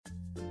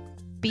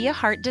Be a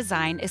Heart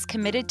Design is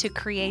committed to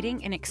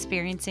creating and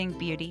experiencing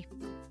beauty.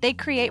 They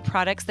create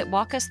products that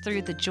walk us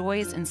through the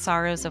joys and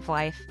sorrows of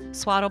life.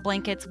 Swaddle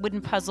blankets,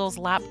 wooden puzzles,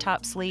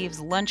 laptop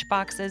sleeves, lunch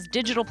boxes,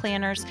 digital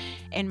planners,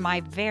 and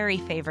my very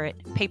favorite,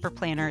 paper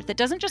planner that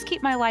doesn't just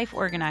keep my life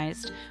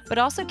organized, but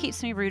also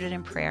keeps me rooted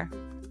in prayer.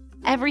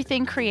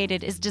 Everything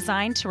created is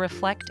designed to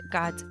reflect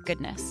God's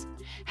goodness.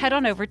 Head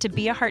on over to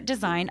Be a Heart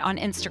Design on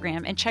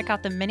Instagram and check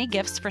out the many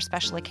gifts for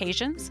special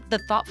occasions, the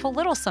thoughtful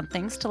little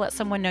somethings to let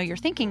someone know you're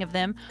thinking of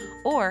them,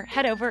 or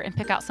head over and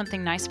pick out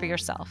something nice for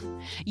yourself.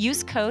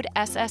 Use code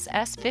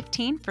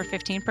SSS15 for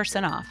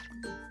 15% off.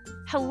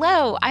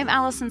 Hello, I'm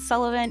Allison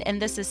Sullivan,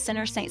 and this is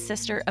Sinner Saint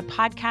Sister, a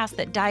podcast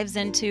that dives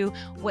into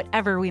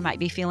whatever we might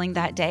be feeling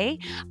that day.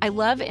 I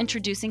love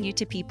introducing you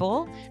to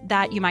people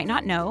that you might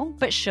not know,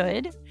 but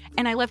should.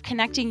 And I love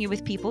connecting you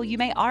with people you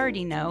may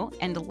already know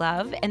and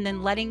love, and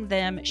then letting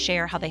them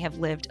share how they have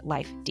lived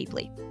life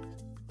deeply.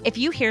 If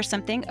you hear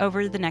something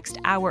over the next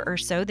hour or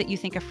so that you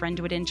think a friend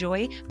would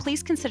enjoy,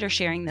 please consider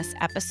sharing this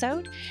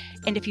episode.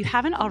 And if you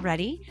haven't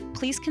already,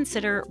 please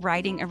consider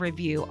writing a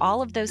review.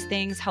 All of those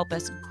things help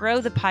us grow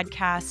the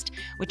podcast,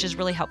 which is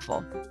really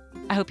helpful.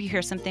 I hope you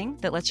hear something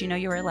that lets you know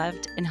you are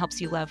loved and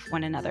helps you love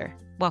one another.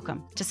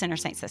 Welcome to Sinner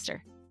Saint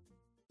Sister.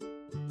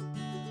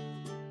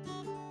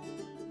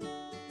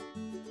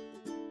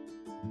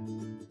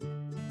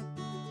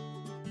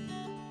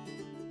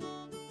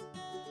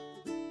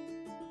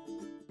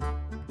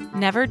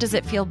 Never does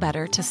it feel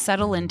better to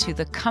settle into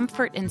the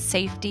comfort and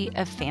safety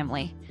of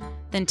family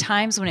than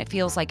times when it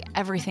feels like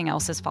everything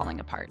else is falling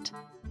apart.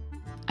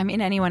 I mean,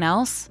 anyone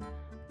else?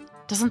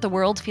 Doesn't the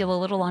world feel a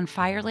little on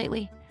fire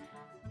lately?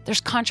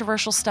 There's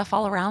controversial stuff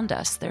all around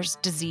us. There's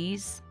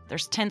disease,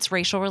 there's tense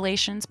racial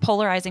relations,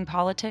 polarizing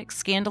politics,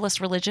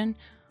 scandalous religion,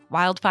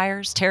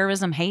 wildfires,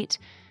 terrorism, hate.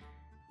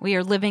 We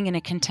are living in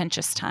a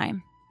contentious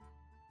time,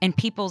 and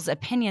people's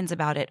opinions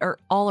about it are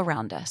all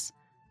around us.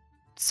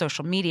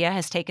 Social media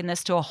has taken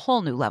this to a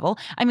whole new level.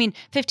 I mean,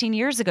 15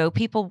 years ago,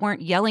 people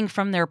weren't yelling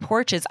from their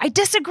porches, "I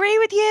disagree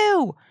with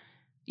you!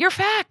 Your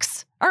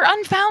facts are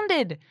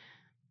unfounded!"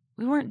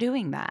 We weren't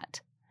doing that.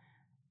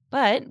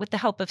 But with the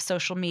help of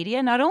social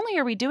media, not only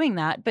are we doing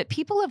that, but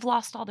people have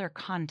lost all their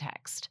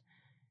context.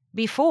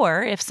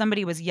 Before, if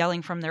somebody was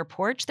yelling from their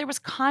porch, there was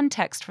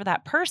context for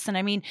that person.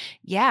 I mean,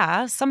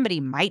 yeah, somebody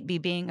might be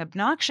being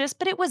obnoxious,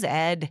 but it was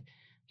Ed,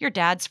 your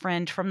dad's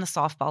friend from the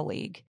softball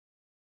league.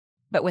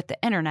 But with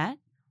the internet,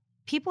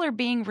 people are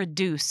being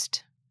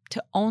reduced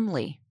to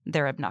only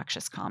their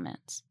obnoxious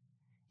comments.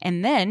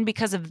 And then,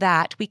 because of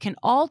that, we can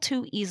all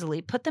too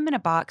easily put them in a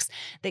box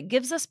that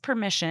gives us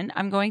permission,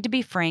 I'm going to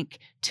be frank,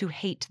 to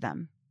hate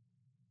them.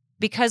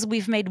 Because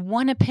we've made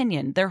one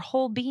opinion their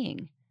whole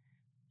being,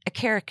 a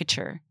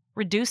caricature,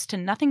 reduced to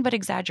nothing but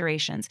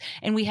exaggerations,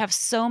 and we have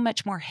so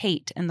much more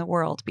hate in the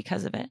world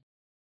because of it.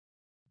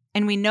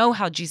 And we know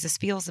how Jesus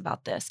feels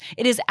about this.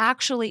 It is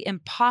actually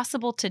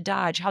impossible to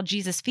dodge how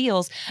Jesus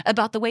feels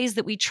about the ways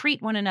that we treat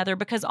one another,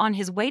 because on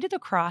his way to the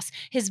cross,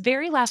 his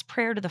very last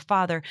prayer to the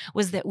Father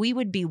was that we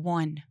would be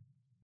one.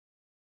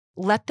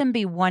 Let them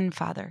be one,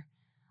 Father,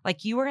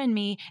 like you are in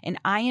me and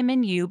I am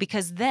in you,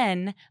 because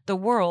then the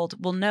world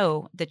will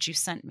know that you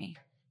sent me.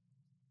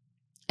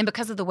 And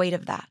because of the weight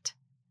of that,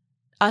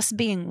 us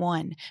being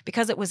one,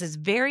 because it was his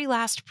very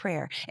last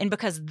prayer, and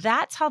because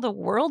that's how the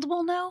world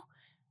will know,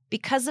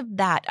 because of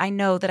that, I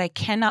know that I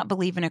cannot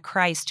believe in a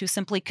Christ who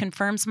simply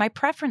confirms my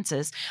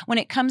preferences when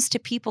it comes to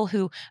people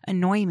who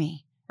annoy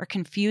me or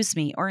confuse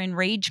me or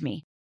enrage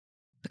me.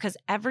 Because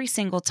every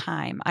single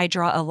time I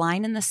draw a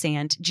line in the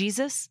sand,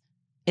 Jesus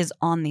is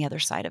on the other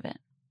side of it.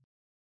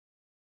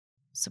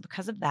 So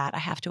because of that, I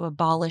have to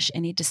abolish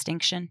any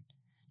distinction,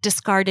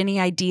 discard any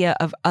idea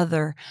of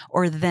other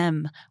or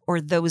them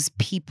or those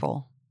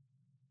people.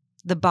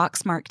 The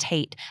box marked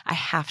hate, I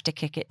have to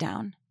kick it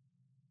down.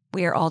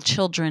 We are all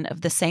children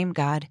of the same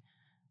God,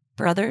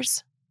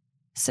 brothers,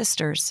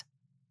 sisters,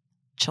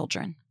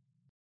 children.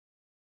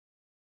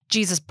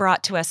 Jesus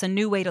brought to us a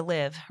new way to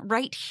live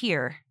right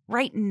here,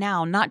 right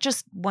now, not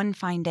just one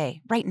fine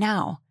day, right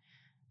now.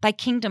 Thy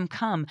kingdom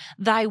come,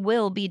 thy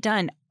will be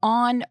done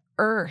on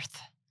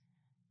earth.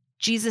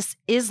 Jesus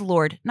is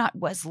Lord, not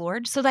was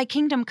Lord, so thy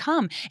kingdom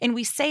come. And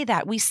we say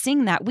that, we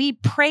sing that, we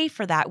pray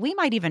for that. We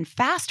might even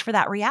fast for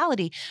that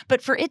reality.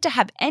 But for it to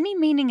have any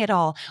meaning at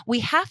all, we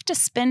have to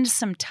spend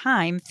some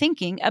time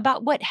thinking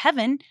about what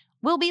heaven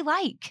will be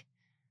like.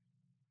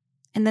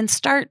 And then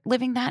start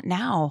living that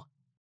now.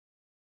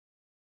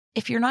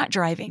 If you're not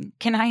driving,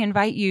 can I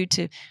invite you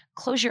to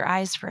close your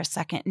eyes for a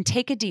second and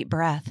take a deep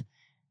breath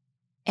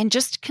and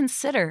just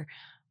consider,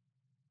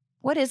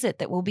 what is it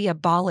that will be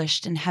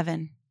abolished in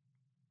heaven?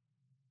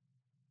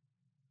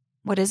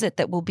 What is it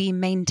that will be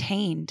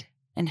maintained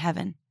in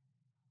heaven?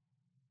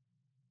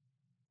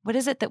 What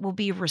is it that will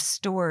be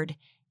restored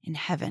in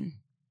heaven?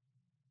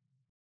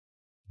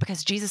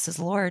 Because Jesus is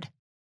Lord,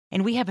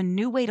 and we have a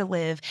new way to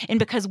live, and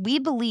because we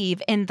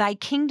believe in thy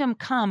kingdom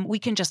come, we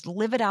can just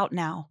live it out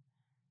now.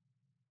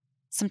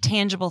 Some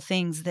tangible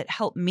things that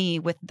help me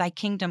with thy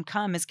kingdom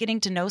come is getting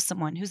to know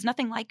someone who's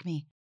nothing like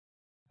me.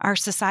 Our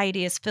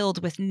society is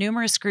filled with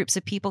numerous groups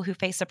of people who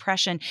face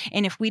oppression,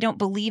 and if we don't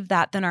believe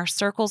that, then our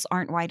circles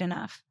aren't wide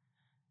enough.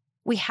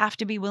 We have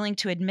to be willing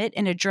to admit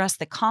and address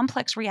the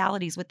complex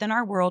realities within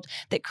our world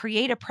that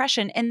create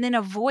oppression and then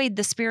avoid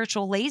the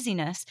spiritual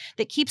laziness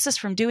that keeps us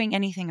from doing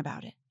anything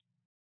about it.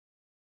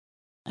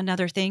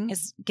 Another thing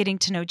is getting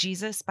to know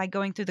Jesus by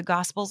going through the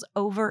Gospels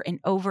over and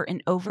over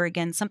and over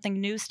again. Something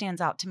new stands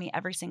out to me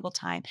every single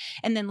time.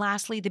 And then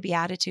lastly, the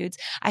Beatitudes.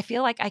 I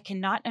feel like I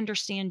cannot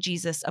understand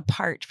Jesus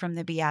apart from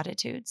the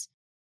Beatitudes.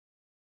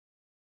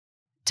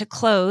 To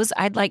close,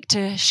 I'd like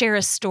to share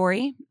a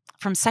story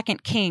from 2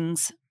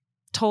 Kings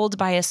told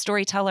by a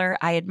storyteller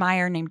I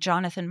admire named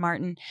Jonathan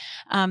Martin.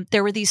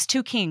 There were these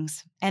two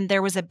kings, and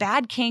there was a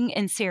bad king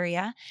in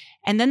Syria,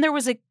 and then there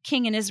was a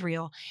king in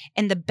Israel.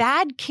 And the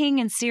bad king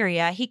in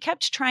Syria, he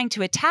kept trying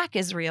to attack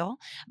Israel,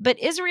 but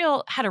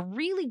Israel had a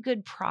really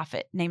good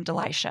prophet named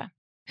Elisha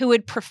who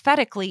would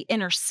prophetically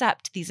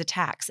intercept these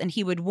attacks, and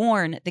he would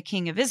warn the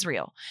king of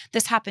Israel.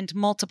 This happened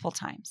multiple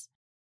times.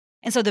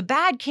 And so the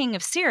bad king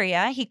of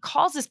Syria, he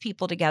calls his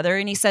people together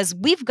and he says,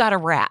 "We've got a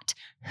rat.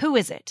 Who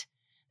is it?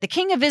 The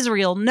king of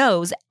Israel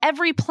knows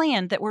every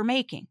plan that we're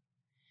making."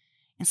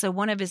 And so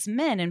one of his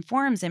men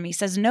informs him. He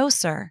says, "No,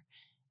 sir,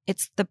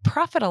 it's the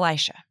prophet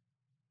Elisha.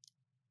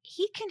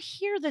 He can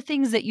hear the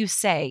things that you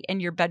say in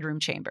your bedroom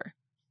chamber."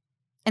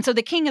 And so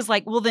the king is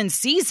like, "Well, then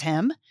seize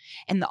him."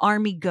 And the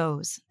army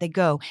goes. They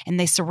go and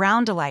they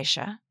surround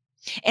Elisha.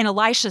 And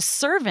Elisha's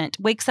servant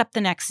wakes up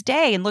the next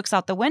day and looks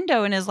out the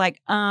window and is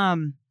like,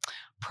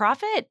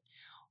 "Prophet,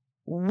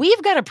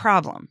 we've got a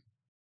problem.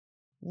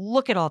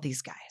 Look at all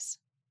these guys."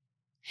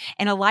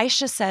 And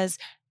Elisha says,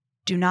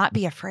 "Do not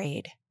be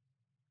afraid.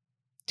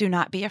 Do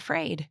not be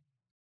afraid."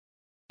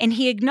 And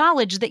he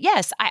acknowledged that,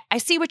 yes, I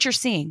see what you're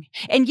seeing.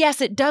 And yes,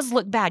 it does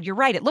look bad. You're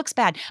right. It looks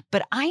bad.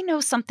 But I know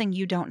something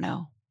you don't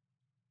know.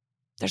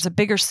 There's a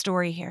bigger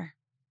story here.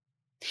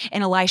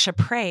 And Elisha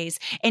prays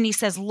and he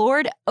says,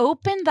 "Lord,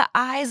 open the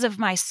eyes of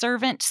my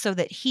servant so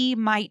that he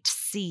might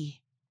see."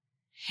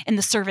 And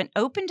the servant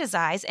opened his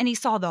eyes and he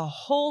saw the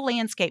whole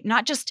landscape,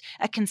 not just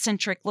a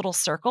concentric little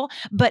circle,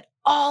 but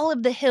all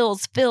of the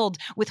hills filled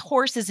with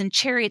horses and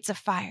chariots of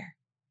fire.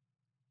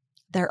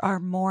 There are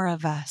more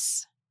of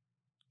us.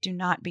 Do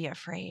not be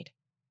afraid.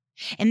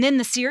 And then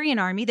the Syrian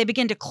army, they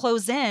began to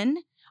close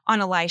in on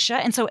Elisha.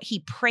 And so he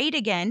prayed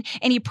again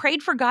and he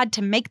prayed for God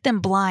to make them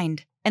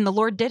blind. And the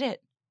Lord did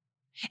it.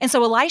 And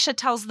so Elisha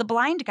tells the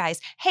blind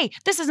guys, "Hey,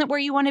 this isn't where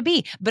you want to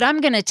be, but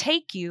I'm going to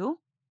take you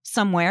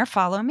somewhere,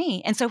 follow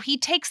me." And so he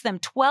takes them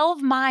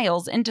 12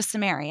 miles into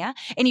Samaria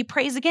and he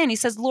prays again. He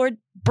says, "Lord,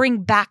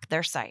 bring back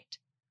their sight."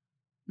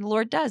 And the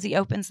Lord does. He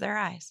opens their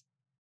eyes.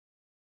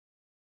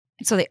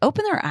 And so they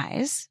open their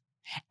eyes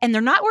and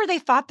they're not where they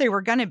thought they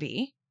were going to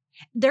be.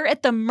 They're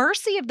at the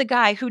mercy of the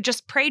guy who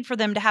just prayed for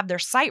them to have their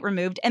sight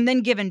removed and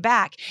then given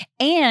back.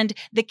 And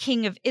the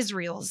king of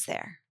Israel is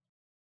there.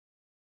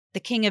 The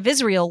king of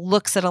Israel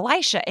looks at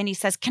Elisha and he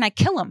says, "Can I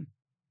kill him?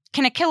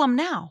 Can I kill him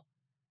now?"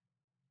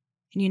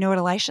 And you know what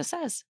Elisha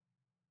says?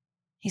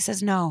 He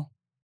says, "No,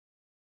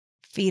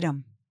 feed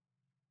him."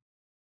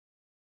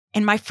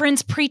 And my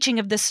friend's preaching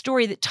of this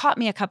story that taught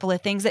me a couple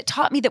of things, that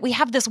taught me that we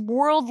have this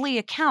worldly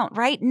account,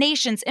 right?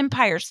 Nations,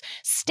 empires,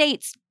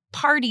 states,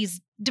 parties,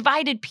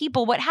 divided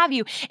people, what have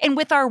you. And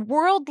with our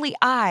worldly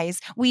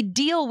eyes, we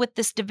deal with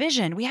this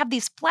division. We have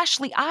these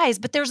fleshly eyes,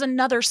 but there's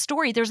another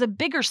story. There's a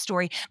bigger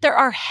story. There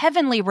are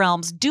heavenly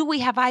realms. Do we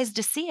have eyes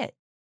to see it?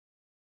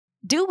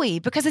 Do we?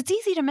 Because it's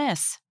easy to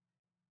miss.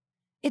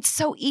 It's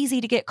so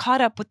easy to get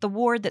caught up with the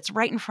war that's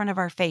right in front of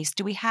our face.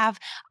 Do we have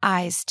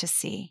eyes to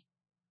see?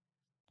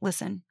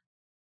 Listen,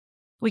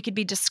 we could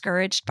be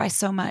discouraged by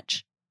so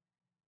much,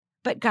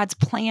 but God's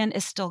plan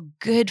is still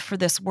good for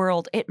this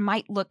world. It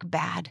might look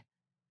bad,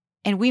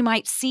 and we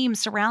might seem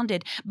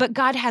surrounded, but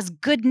God has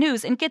good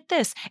news. And get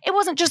this, it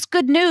wasn't just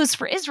good news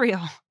for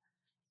Israel,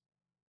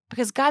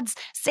 because God's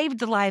saved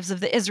the lives of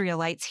the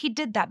Israelites. He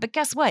did that, but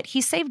guess what? He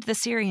saved the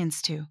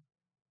Syrians too.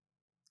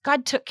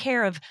 God took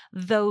care of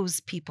those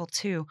people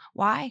too.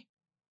 Why?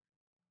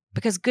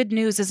 Because good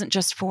news isn't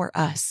just for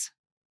us.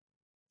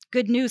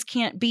 Good news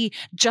can't be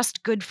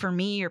just good for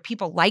me or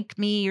people like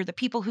me or the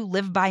people who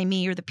live by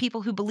me or the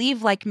people who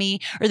believe like me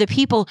or the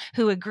people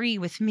who agree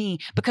with me,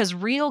 because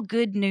real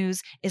good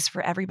news is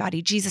for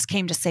everybody. Jesus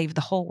came to save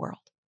the whole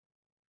world,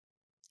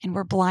 and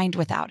we're blind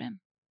without him.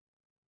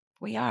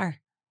 We are.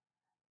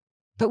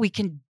 But we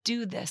can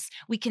do this.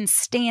 We can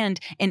stand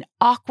in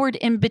awkward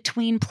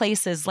in-between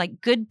places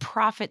like good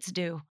prophets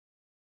do.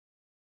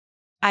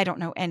 I don't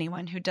know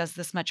anyone who does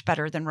this much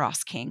better than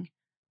Ross King,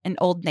 an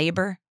old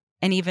neighbor,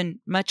 an even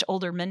much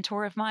older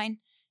mentor of mine,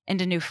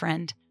 and a new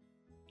friend.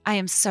 I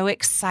am so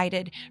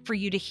excited for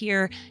you to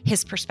hear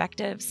his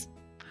perspectives.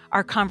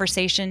 Our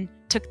conversation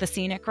took the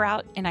scenic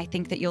route, and I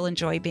think that you'll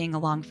enjoy being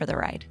along for the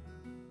ride.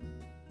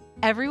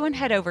 Everyone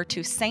head over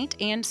to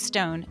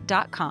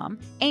saintandstone.com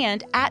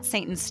and at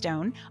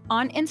 @saintandstone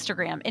on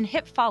Instagram and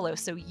hit follow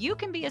so you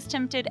can be as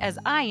tempted as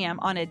I am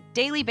on a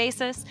daily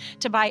basis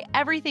to buy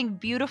everything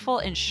beautiful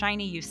and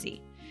shiny you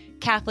see.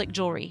 Catholic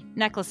jewelry,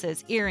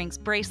 necklaces, earrings,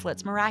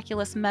 bracelets,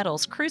 miraculous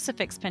medals,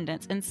 crucifix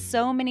pendants, and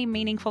so many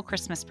meaningful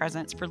Christmas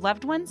presents for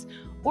loved ones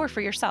or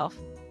for yourself.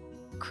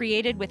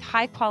 Created with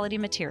high-quality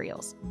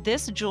materials,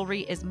 this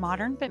jewelry is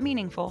modern but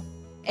meaningful,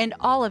 and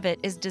all of it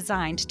is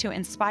designed to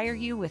inspire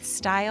you with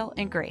style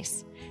and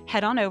grace.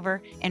 Head on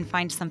over and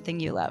find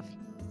something you love.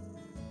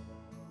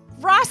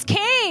 Ross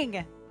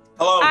King!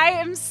 Hello. I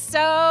am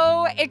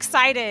so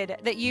excited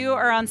that you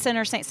are on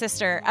Sinner Saint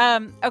Sister.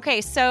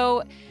 Okay,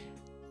 so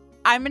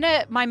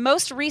my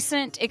most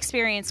recent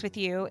experience with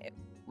you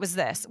was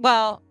this.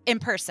 Well, in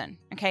person,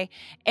 okay?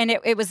 And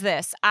it was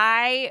this.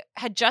 I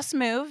had just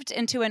moved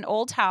into an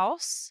old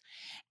house,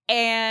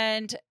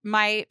 and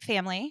my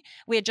family,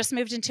 we had just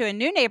moved into a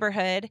new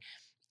neighborhood,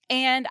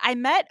 and I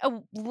met a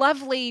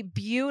lovely,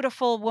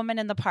 beautiful woman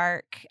in the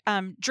park,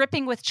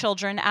 dripping with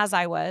children as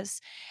I was.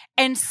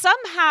 And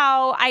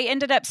somehow I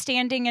ended up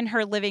standing in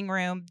her living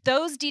room.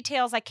 Those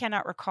details I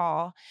cannot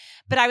recall,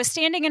 but I was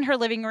standing in her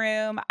living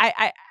room.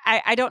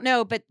 I don't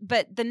know, but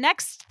the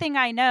next thing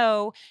I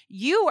know,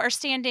 you are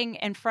standing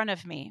in front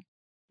of me.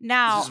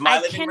 Now,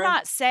 I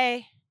cannot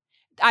say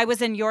I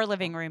was in your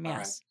living room.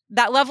 Yes. Right.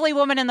 That lovely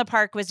woman in the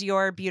park was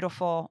your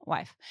beautiful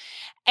wife.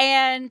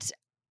 And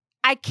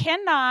I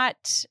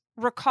cannot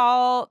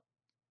recall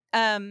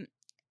the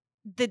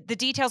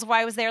details of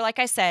why I was there, like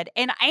I said.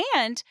 And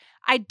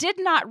I did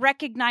not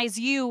recognize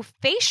you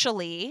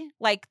facially.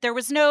 Like, there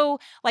was no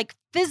like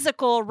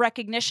physical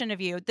recognition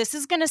of you. This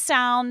is going to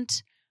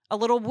sound a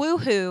little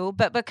woo-hoo,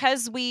 but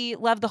because we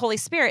love the Holy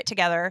Spirit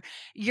together,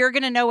 you're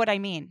going to know what I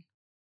mean.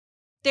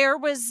 There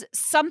was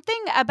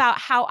something about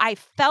how I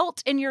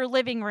felt in your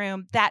living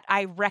room that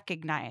I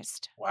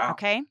recognized. Wow.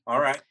 Okay. All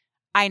right.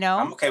 I know.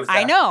 I'm okay with that.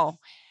 I know.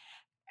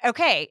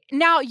 Okay.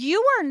 Now,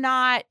 you were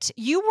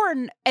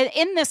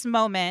in this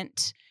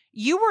moment,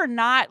 you were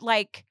not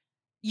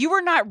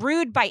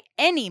rude by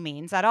any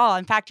means at all.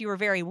 In fact, you were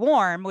very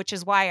warm, which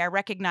is why I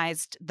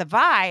recognized the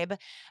vibe,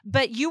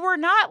 but you were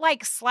not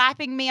like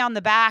slapping me on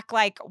the back,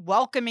 like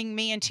welcoming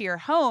me into your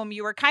home.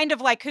 You were kind of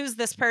like, who's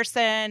this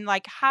person?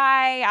 Like,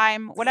 hi,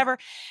 I'm whatever.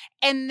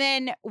 And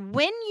then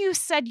when you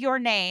said your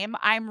name,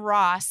 I'm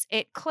Ross,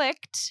 it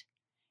clicked,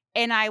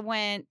 and I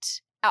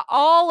went,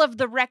 all of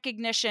the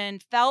recognition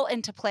fell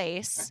into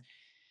place.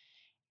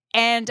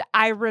 And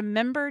I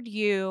remembered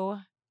you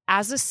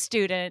as a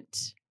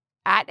student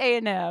at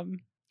A&M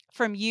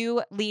from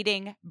you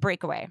leading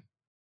Breakaway.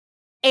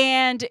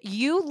 And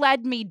you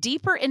led me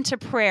deeper into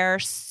prayer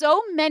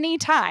so many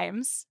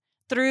times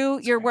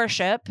through your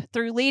worship,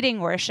 through leading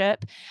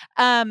worship,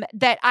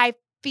 that I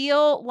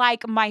feel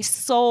like my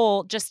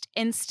soul just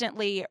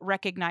instantly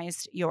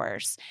recognized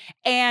yours.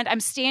 And I'm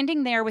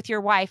standing there with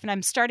your wife, and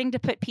I'm starting to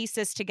put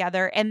pieces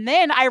together. And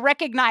then I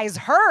recognize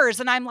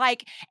hers, and I'm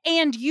like,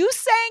 and you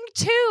sang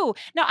too.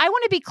 Now, I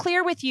want to be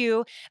clear with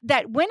you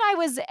that when I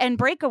was in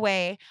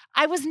Breakaway,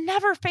 I was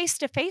never face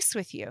to face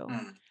with you.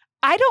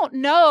 I don't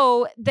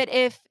know that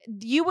if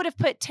you would have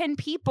put 10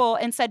 people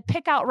and said,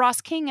 pick out Ross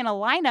King in a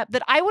lineup,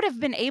 that I would have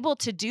been able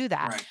to do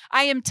that. Right.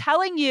 I am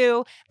telling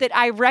you that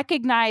I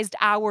recognized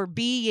our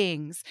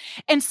beings.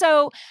 And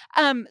so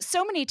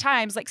many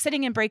times, like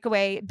sitting in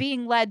Breakaway,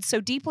 being led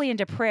so deeply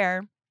into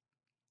prayer,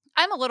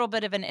 I'm a little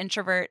bit of an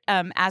introvert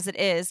as it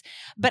is,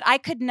 but I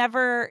could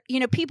never,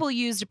 people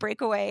used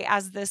Breakaway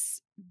as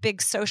this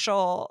big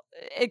social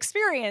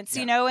experience,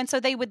 and so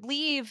they would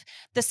leave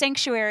the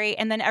sanctuary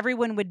and then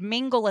everyone would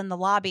mingle in the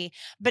lobby.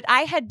 But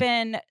I had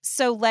been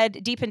so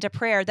led deep into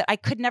prayer that I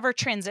could never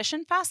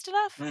transition fast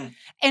enough.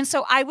 And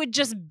so I would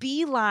just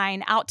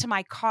beeline out to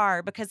my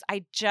car because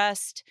I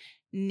just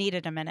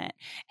needed a minute.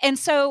 And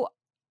so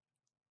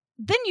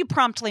then you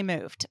promptly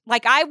moved.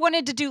 Like, I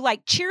wanted to do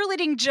like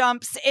cheerleading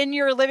jumps in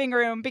your living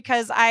room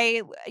because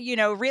I,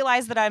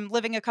 realized that I'm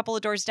living a couple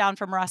of doors down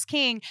from Ross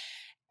King.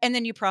 And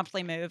then you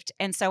promptly moved.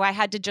 And so I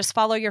had to just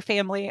follow your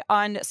family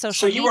on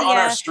social media. So you were on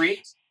our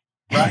street,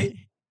 right?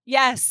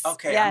 Yes.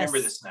 Okay. Yes. I remember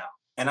this now.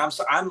 And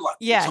I'm like,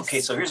 yes.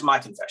 Okay. So here's my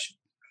confession.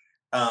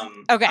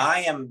 Okay.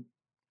 I am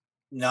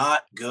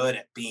not good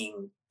at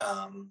being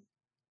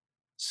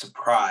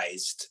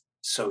surprised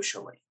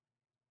socially.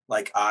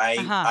 Like I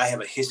have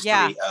a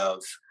history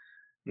of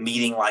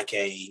meeting like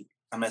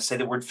I'm going to say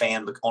the word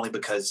fan, but only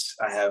because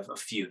I have a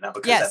few, not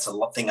because that's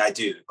a thing I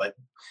do, but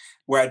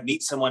where I'd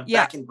meet someone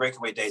back in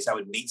Breakaway days, I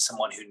would meet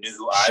someone who knew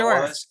who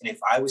I was. And if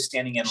I was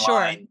standing in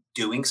line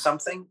doing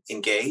something,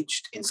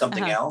 engaged in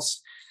something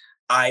else,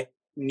 I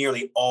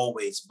nearly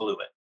always blew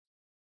it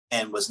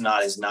and was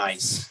not as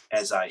nice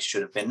as I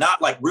should have been.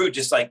 Not like rude,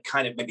 just like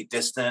kind of maybe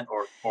distant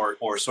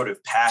or sort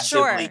of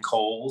passively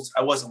cold.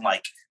 I wasn't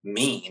like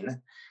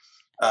mean.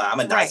 I'm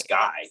a nice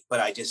guy, but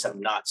I just am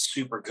not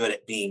super good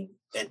at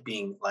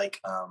being like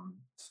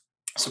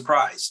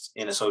surprised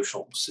in a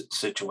social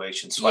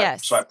situation. So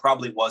I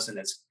probably wasn't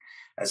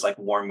as like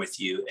warm with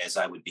you as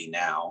I would be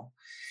now.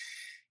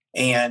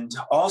 And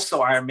also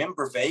I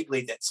remember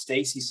vaguely that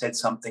Stacy said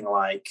something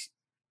like,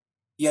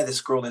 yeah,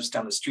 this girl lives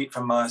down the street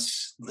from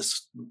us.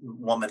 This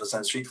woman lives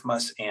down the street from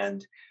us.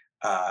 And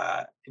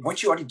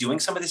weren't you already doing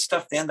some of this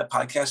stuff then, the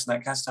podcast and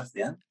that kind of stuff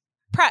then?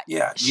 You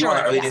were on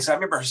the early days. I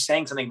remember her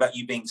saying something about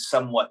you being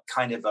somewhat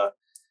kind of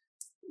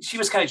she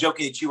was kind of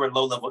joking that you were a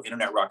low-level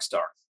internet rock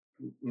star,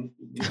 you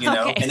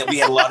know, and that we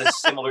had a lot of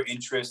similar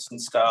interests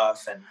and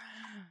stuff.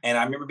 And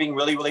I remember being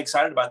really, really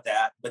excited about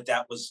that. But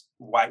that was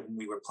right when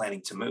we were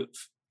planning to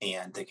move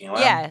and thinking,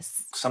 well,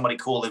 somebody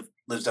cool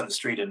lives down the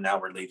street and now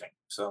we're leaving.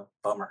 So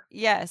bummer.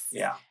 Yes.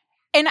 Yeah.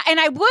 And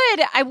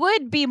I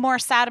would be more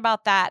sad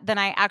about that than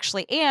I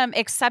actually am,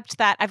 except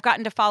that I've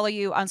gotten to follow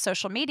you on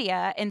social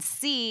media and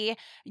see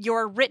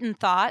your written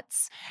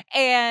thoughts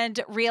and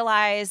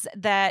realize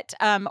that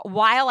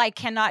while I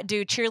cannot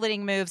do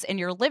cheerleading moves in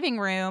your living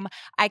room,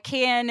 I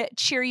can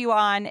cheer you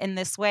on in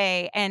this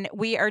way. And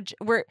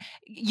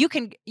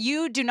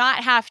you do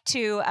not have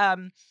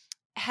to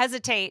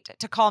hesitate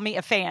to call me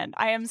a fan.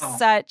 I am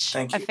such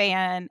a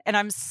fan, and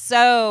I'm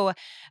so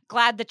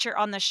glad that you're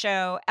on the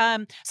show.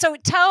 So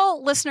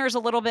tell listeners a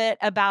little bit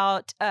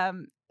about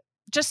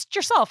just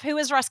yourself. Who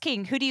is Russ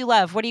King? Who do you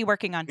love? What are you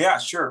working on? Yeah,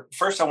 sure.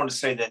 First, I want to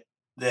say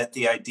that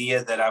the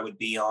idea that I would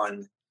be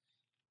on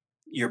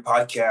your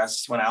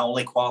podcast when I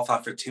only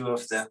qualify for 2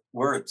 of the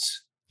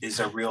words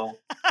is a real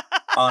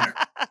honor.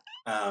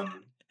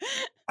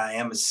 I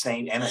am a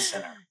saint and a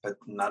sinner, but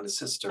not a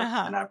sister.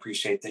 And I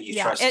appreciate that you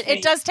trust me.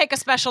 It does take a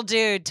special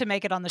dude to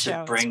make it on the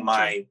show. To bring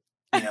my,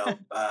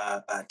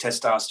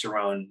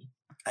 testosterone,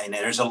 and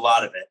there's a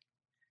lot of it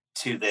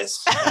to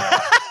this.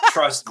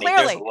 Trust me,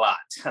 there's a lot.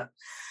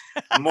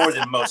 More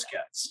than most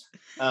guys.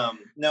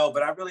 No,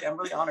 but I'm really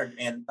honored.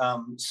 And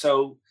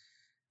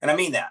and I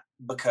mean that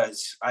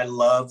because I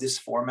love this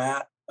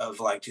format of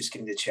like just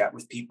getting to chat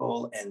with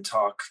people and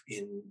talk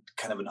in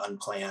kind of an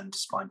unplanned,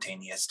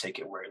 spontaneous, take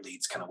it where it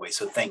leads kind of way.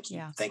 So thank you.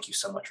 Yeah. Thank you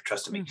so much for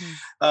trusting me.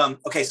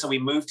 Okay. So we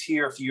moved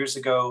here a few years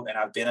ago and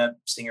I've been a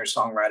singer,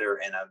 songwriter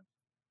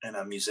and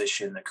a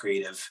musician, a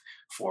creative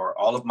for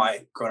all of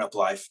my grown-up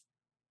life.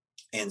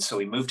 And so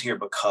we moved here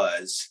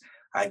because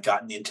I'd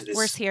gotten into this.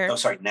 Where's here? Oh,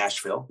 sorry,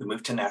 Nashville. We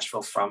moved to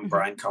Nashville from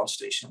Bryan College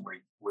Station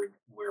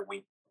where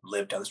we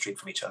lived down the street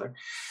from each other.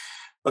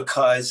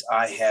 Because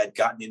I had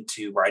gotten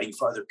into writing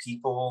for other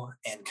people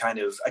and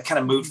I kind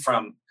of moved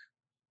from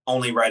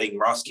only writing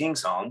Ross King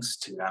songs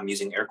to, I'm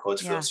using air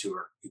quotes for those who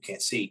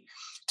can't see,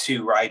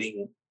 to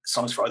writing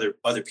songs for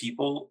other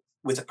people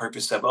with the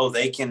purpose of,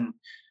 they can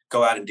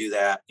go out and do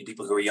that. And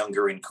people who are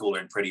younger and cooler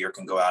and prettier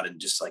can go out and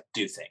just like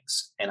do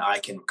things. And I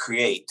can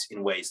create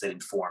in ways that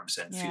informs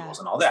and fuels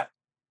and all that.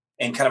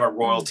 And kind of a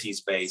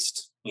royalties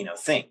based,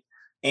 thing.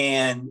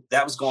 And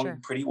that was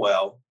going pretty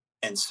well.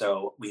 And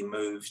so we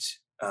moved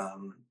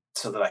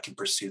so that I can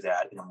pursue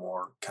that in a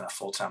more kind of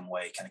full-time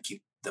way, kind of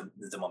keep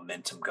the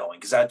momentum going.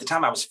 Because at the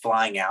time I was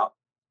flying out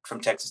from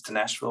Texas to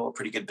Nashville a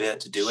pretty good bit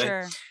to do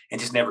it and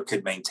just never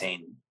could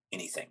maintain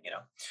anything,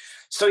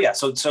 So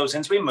so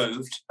since we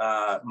moved,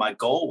 my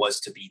goal was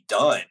to be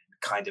done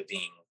kind of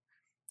being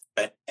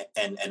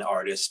an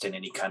artist in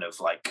any kind of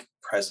like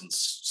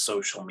presence,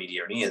 social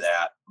media or any of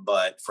that.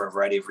 But for a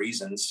variety of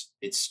reasons,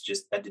 it's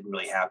just, that didn't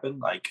really happen.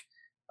 Like,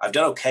 I've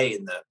done okay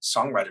in the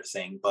songwriter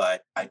thing,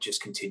 but I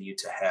just continue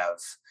to have,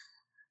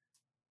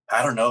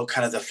 I don't know,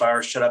 kind of the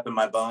fire shut up in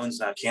my bones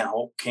and I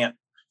can't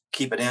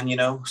keep it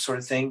in, sort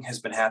of thing has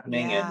been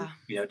happening. Yeah.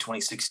 And,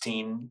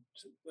 2016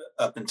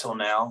 up until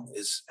now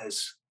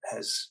has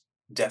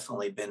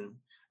definitely been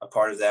a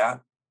part of that.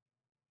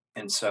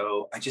 And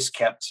so I just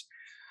kept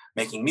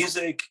making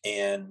music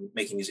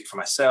for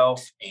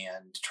myself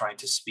and trying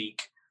to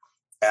speak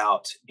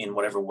out in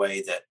whatever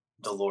way that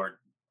the Lord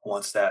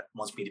wants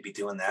me to be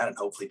doing that, and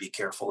hopefully be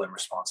careful and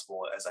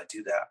responsible as I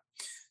do that.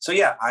 So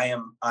yeah, I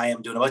am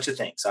doing a bunch of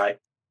things. I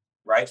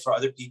write for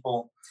other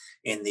people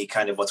in the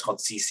kind of what's called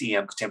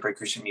CCM, contemporary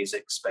Christian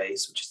music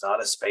space, which is not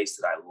a space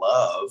that I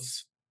love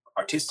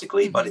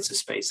artistically, but it's a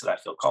space that I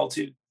feel called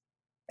to.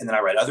 And then I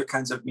write other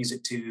kinds of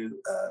music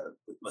too,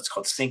 what's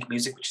called sync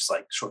music, which is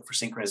like short for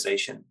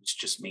synchronization, which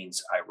just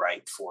means I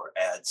write for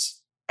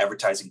ads,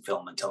 advertising,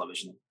 film and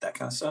television, that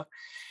kind of stuff.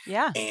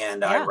 Yeah.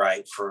 And I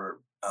write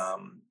for, I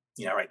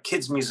write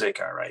kids music,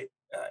 I write,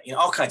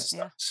 all kinds of stuff.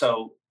 Yeah.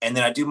 So, and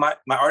then I do my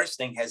artist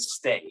thing has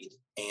stayed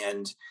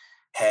and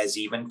has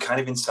even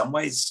kind of in some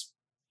ways,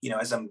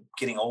 as I'm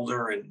getting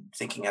older and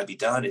thinking I'd be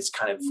done, it's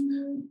kind of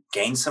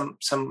gained some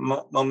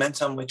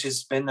momentum, which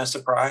has been a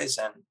surprise,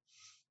 and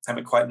I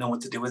haven't quite known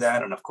what to do with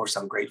that. And of course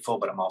I'm grateful,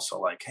 but I'm also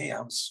like, hey,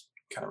 I was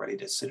kind of ready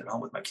to sit at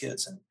home with my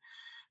kids and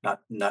not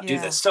do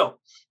this. So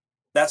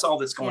that's all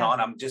that's going on.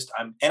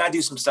 And I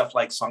do some stuff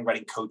like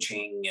songwriting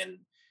coaching and,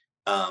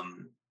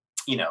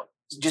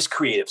 just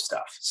creative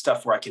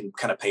stuff where I can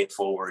kind of pay it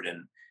forward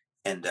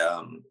and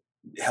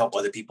help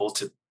other people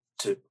to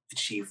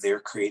achieve their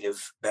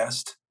creative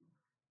best.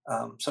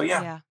 I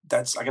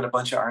got a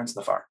bunch of irons in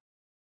the fire.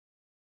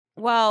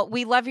 Well,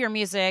 we love your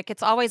music.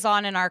 It's always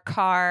on in our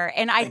car.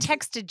 And I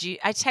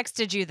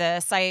texted you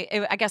this.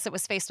 I guess it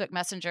was Facebook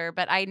Messenger,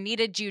 but I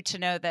needed you to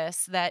know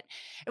this, that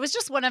it was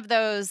just one of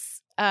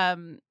those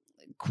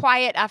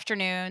quiet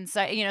afternoons.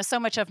 So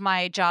much of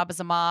my job as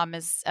a mom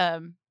is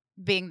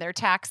being their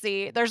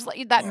taxi. There's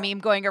that meme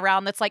going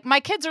around that's like, my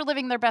kids are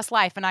living their best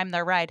life and I'm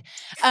their ride.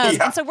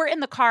 And so we're in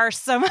the car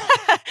so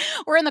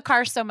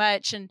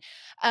much. And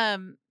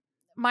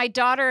my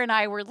daughter and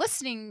I were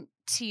listening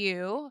to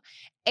you,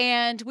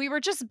 and we were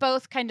just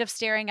both kind of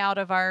staring out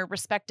of our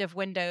respective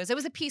windows. It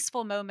was a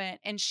peaceful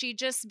moment. And she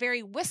just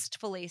very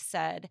wistfully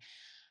said,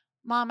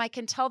 Mom, I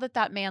can tell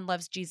that man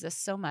loves Jesus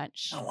so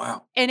much. Oh,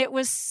 wow. And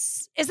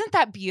isn't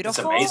that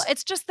beautiful?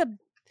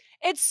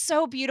 It's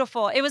so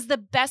beautiful. It was the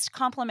best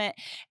compliment.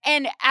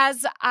 And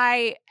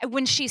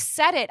when she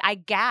said it, I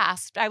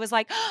gasped. I was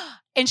like,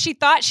 and she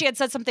thought she had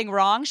said something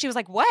wrong. She was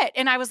like, what?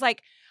 And I was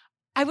like,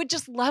 I would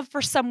just love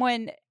for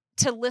someone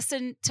to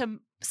listen to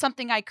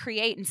something I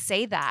create and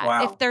say that.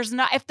 Wow. There's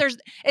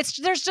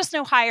just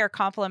no higher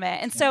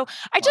compliment. And so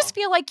I just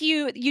feel like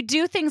you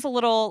do things a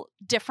little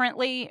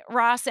differently,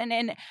 Ross.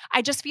 And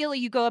I just feel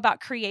like you go about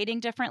creating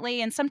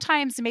differently. And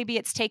sometimes maybe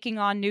it's taking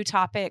on new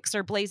topics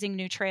or blazing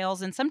new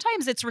trails. And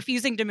sometimes it's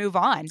refusing to move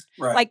on.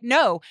 Right. Like,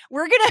 no,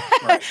 we're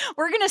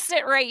going to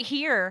sit right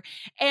here.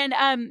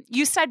 And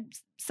you said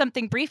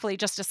something briefly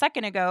just a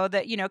second ago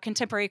that,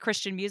 contemporary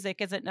Christian music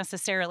isn't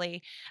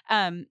necessarily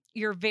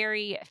your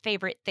very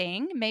favorite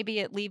thing. Maybe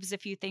it leaves a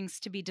few things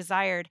to be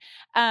desired.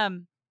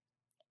 And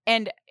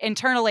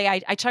internally,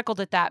 I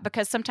chuckled at that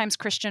because sometimes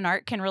Christian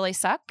art can really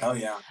suck. Oh,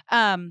 yeah.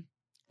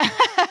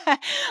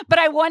 But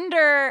I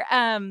wonder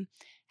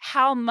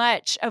how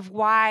much of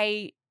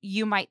why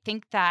you might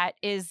think that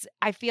is,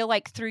 I feel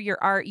like through your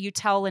art, you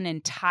tell an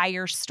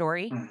entire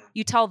story. Mm.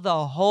 You tell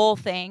the whole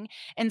thing.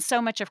 And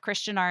so much of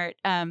Christian art,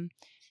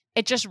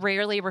 it just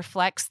rarely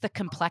reflects the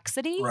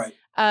complexity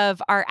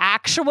of our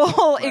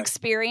actual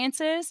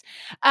experiences.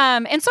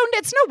 And so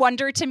it's no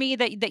wonder to me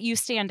that you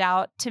stand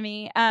out to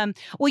me.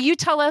 Will you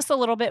tell us a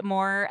little bit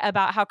more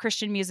about how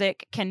Christian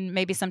music can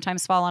maybe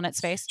sometimes fall on its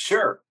face?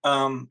 Sure.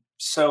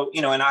 So,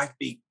 and I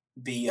be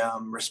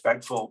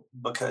respectful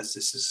because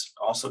this is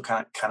also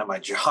kind of my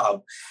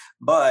job,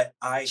 but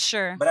I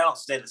don't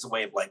say it as a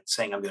way of like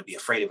saying I'm going to be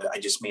afraid of it. I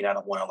just mean, I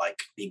don't want to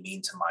like be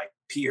mean to my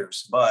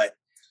peers, but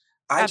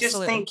I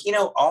just think,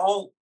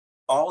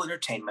 all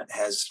entertainment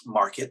has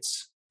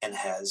markets and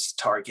has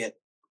target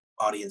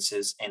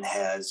audiences and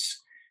has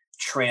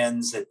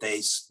trends that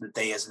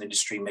they as an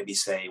industry maybe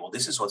say, well,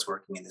 this is what's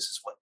working and this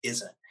is what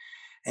isn't.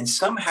 And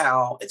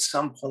somehow at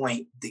some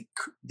point,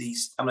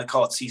 these I'm going to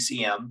call it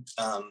CCM,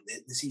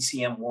 the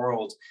CCM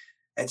world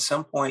at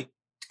some point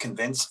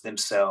convinced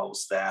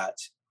themselves that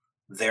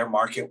their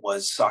market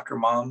was soccer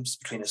moms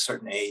between a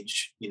certain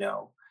age,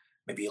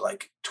 maybe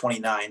like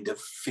 29 to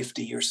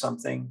 50 or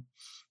something.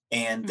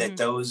 And that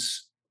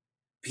those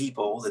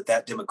people,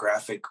 that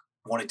demographic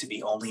wanted to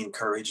be only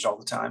encouraged all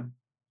the time.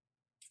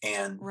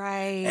 And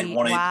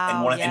wanted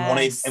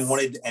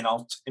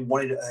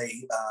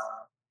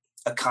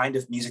a kind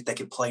of music that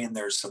could play in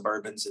their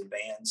Suburbans and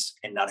vans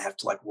and not have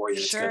to like worry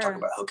that it's going to talk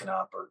about hooking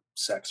up or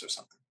sex or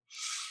something.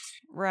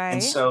 Right.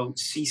 And so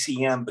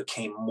CCM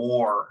became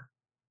more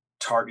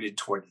targeted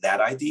toward that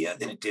idea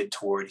than it did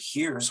toward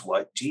here's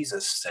what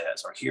Jesus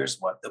says, or here's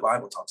what the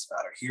Bible talks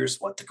about, or here's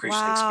what the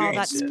Christian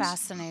experience is. That's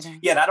fascinating.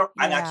 Yeah.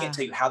 And I can't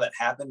tell you how that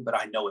happened, but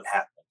I know it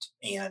happened.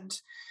 And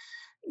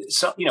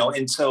so,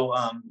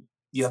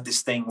 you have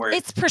this thing where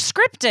it's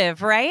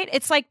prescriptive, right?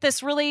 It's like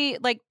this really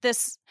like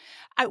this,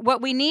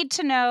 what we need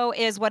to know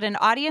is what an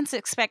audience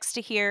expects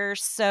to hear.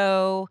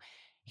 So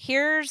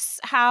here's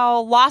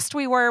how lost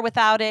we were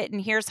without it,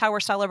 and here's how we're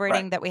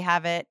celebrating that we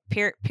have it,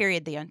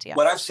 period, the end. Yeah.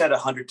 What I've said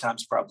 100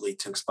 times probably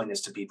to explain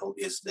this to people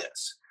is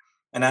this,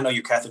 and I know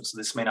you're Catholic, so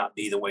this may not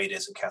be the way it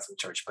is in Catholic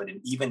church, but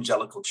in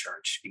evangelical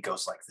church, it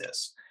goes like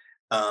this.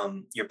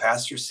 Your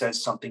pastor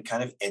says something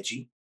kind of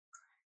edgy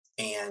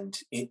and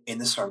in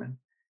the sermon,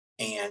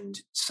 and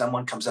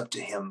someone comes up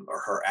to him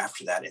or her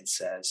after that and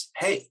says,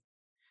 hey,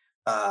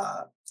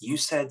 you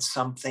said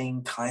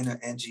something kind of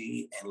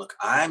edgy, and look,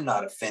 I'm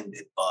not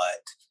offended,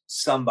 but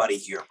somebody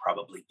here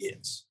probably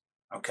is.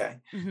 Okay.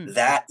 Mm-hmm.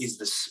 That is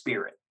the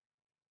spirit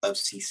of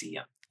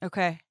CCM.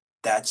 Okay.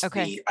 That's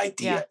the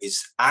idea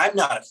is I'm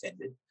not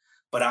offended,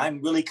 but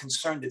I'm really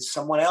concerned that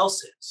someone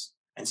else is.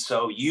 And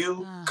so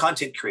you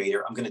content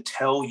creator, I'm going to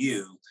tell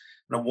you,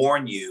 I'm going to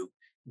warn you,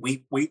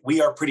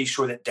 we are pretty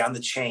sure that down the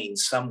chain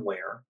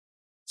somewhere,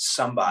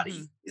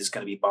 somebody is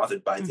going to be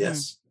bothered by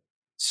this.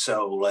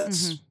 So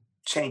let's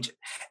change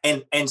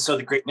it. And so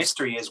the great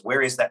mystery is,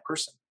 where is that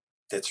person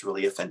that's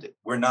really offended?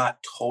 We're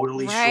not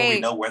totally sure we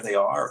know where they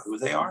are or who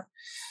they are.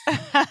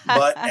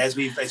 But as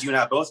you and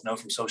I both know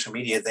from social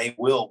media, they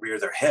will rear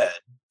their head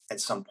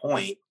at some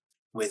point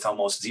with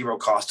almost zero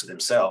cost to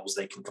themselves.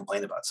 They can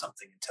complain about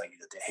something and tell you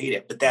that they hate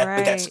it. But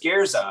that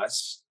scares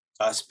us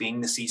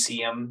being the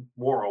CCM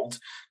world,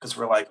 because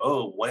we're like,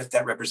 oh, what if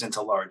that represents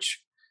a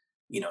large,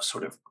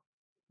 sort of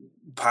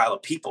pile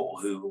of people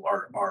who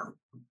are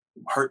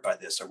hurt by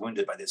this or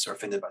wounded by this or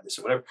offended by this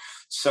or whatever.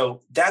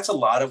 So that's a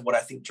lot of what I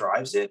think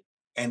drives it.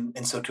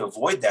 And so to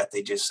avoid that,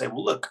 they just say,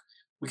 well, look,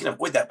 we can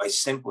avoid that by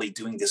simply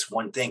doing this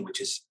one thing,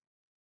 which is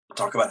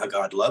talk about how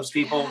God loves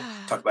people,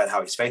 talk about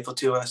how he's faithful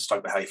to us, talk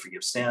about how he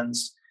forgives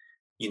sins,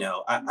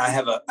 I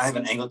have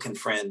an Anglican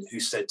friend who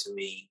said to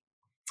me,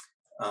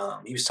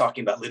 he was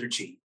talking about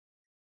liturgy,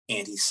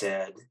 and he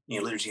said,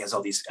 liturgy has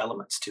all these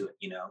elements to it,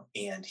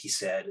 and he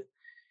said,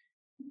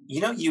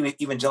 you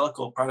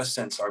evangelical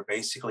Protestants are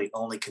basically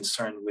only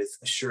concerned with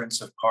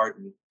assurance of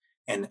pardon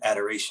and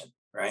adoration,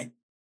 right?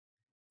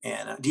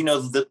 And do you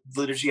know the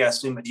liturgy? I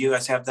assume, do you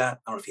guys have that?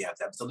 I don't know if you have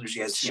that, but the liturgy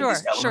has these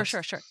elements.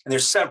 Sure. And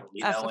there's several,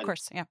 of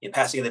course, yeah.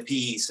 Passing of the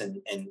peace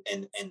and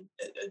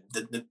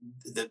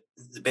the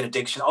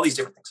benediction, all these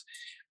different things,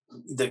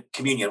 the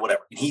communion,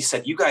 whatever. And he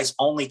said, you guys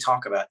only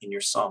talk about in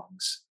your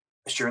songs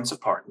assurance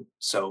of pardon.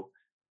 So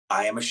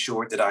I am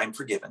assured that I am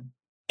forgiven,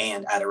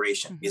 and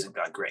adoration. Mm-hmm. Isn't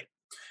God great?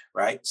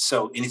 Right.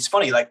 So, and it's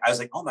funny, like, I was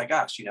like, oh my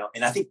gosh,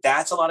 and I think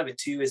that's a lot of it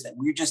too, is that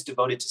we're just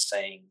devoted to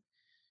saying,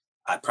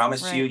 I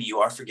promise you, you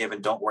are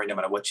forgiven. Don't worry, no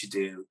matter what you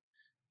do,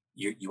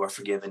 you are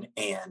forgiven.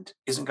 And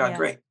isn't God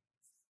great?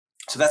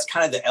 So that's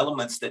kind of the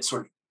elements that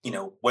sort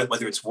of,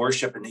 whether it's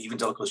worship in the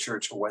evangelical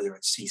church or whether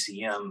it's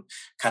CCM,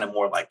 kind of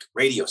more like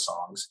radio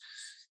songs,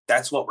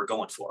 that's what we're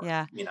going for.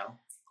 Yeah.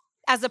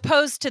 As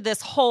opposed to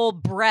this whole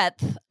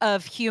breadth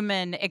of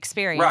human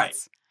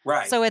experience.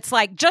 Right. So it's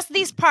like just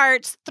these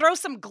parts, throw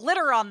some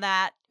glitter on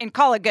that and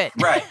call it good.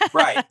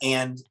 Right.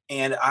 And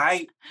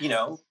I,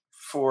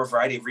 for a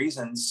variety of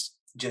reasons,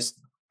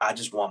 I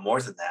just want more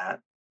than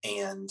that.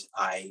 And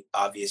I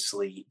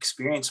obviously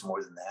experience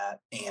more than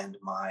that. And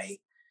my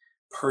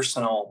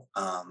personal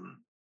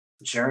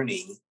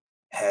journey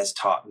has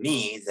taught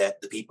me that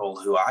the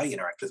people who I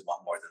interact with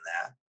want more than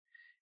that.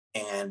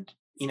 And,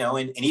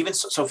 and even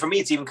so for me,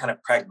 it's even kind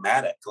of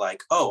pragmatic,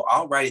 like, oh,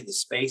 I'll write in the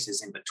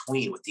spaces in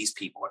between what these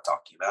people are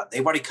talking about.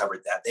 They've already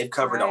covered that. They've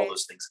covered all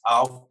those things.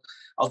 I'll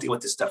deal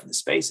with this stuff in the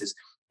spaces.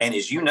 And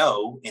as you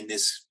know, in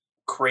this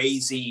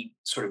crazy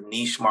sort of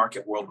niche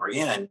market world we're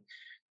in,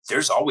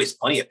 there's always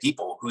plenty of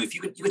people who, if you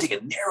could take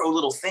a narrow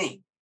little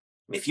thing,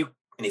 and if you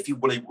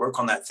really work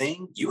on that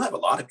thing, you have a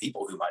lot of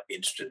people who might be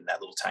interested in that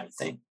little tiny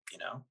thing.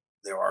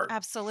 There are.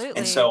 Absolutely.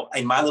 And so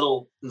in my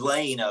little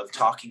lane of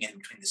talking in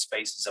between the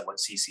spaces of what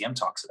CCM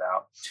talks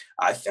about,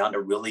 I found a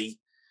really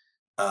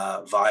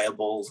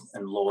viable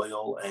and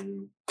loyal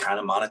and kind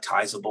of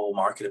monetizable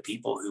market of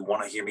people who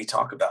want to hear me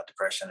talk about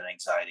depression and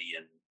anxiety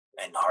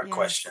and hard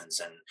questions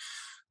and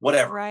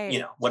whatever,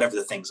 whatever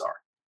the things are.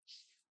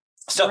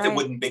 Stuff that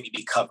wouldn't maybe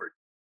be covered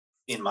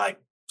in my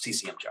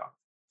CCM job.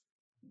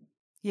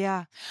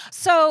 Yeah.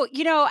 So,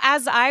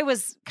 as I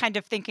was kind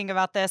of thinking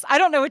about this, I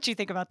don't know what you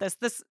think about this.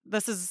 This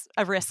is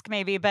a risk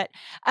maybe, but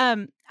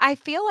I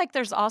feel like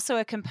there's also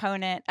a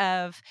component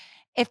of,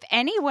 if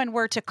anyone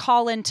were to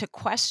call into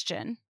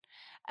question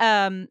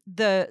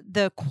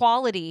the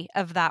quality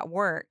of that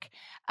work,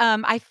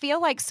 I feel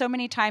like so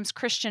many times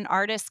Christian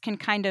artists can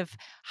kind of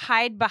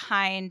hide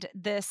behind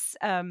this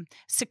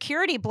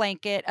security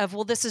blanket of,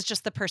 well, this is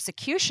just the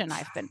persecution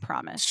I've been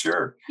promised.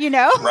 Sure.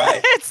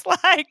 Right. It's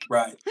like,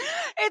 right.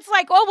 It's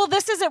like, oh, well,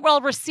 this isn't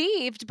well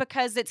received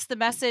because it's the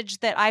message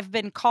that I've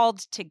been called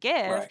to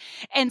give. Right.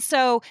 And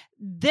so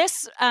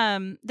this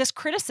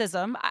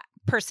criticism,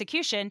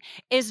 persecution,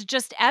 is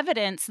just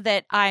evidence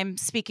that I'm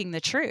speaking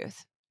the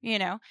truth,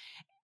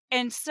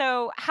 And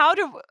so how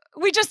do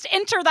we just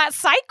enter that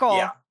cycle?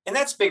 Yeah. And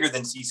that's bigger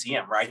than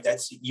CCM, right?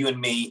 That's you and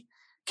me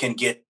can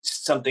get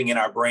something in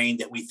our brain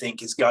that we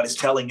think God is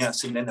telling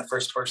us. And then the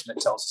first person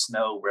that tells us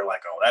no, we're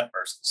like, oh, that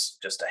person's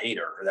just a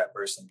hater, or that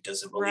person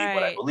doesn't believe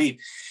what I believe.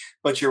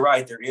 But you're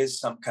right. There is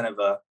some kind of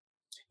a,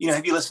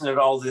 have you listened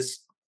to all this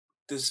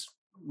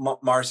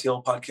Mars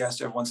Hill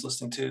podcast everyone's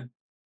listening to?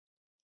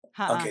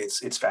 Okay,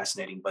 it's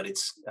fascinating, but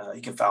it's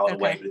you can file it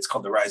away. But it's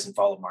called The Rise and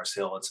Fall of Mars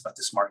Hill. It's about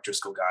this Mark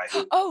Driscoll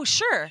guy. Oh,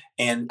 sure,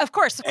 and of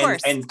course,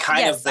 and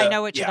kind of I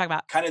know what you're talking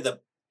about. Kind of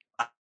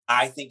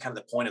I think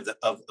the point of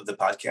the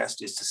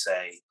podcast is to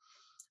say,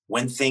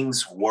 when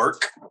things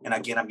work, and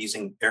again I'm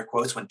using air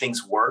quotes, when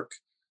things work,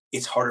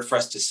 it's harder for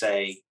us to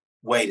say,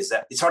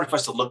 it's harder for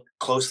us to look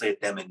closely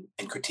at them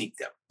and critique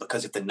them,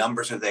 because if the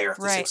numbers are there, if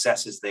the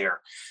success is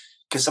there,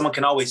 because someone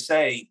can always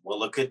say, well,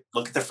 look at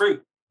the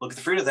fruit,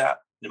 of that.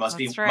 It must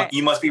be,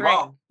 you must be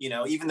wrong,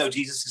 even though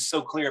Jesus is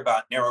so clear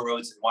about narrow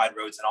roads and wide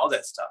roads and all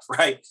that stuff,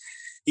 right?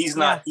 He's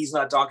not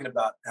talking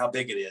about how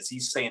big it is.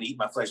 He's saying, eat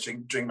my flesh,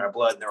 drink my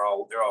blood. And they're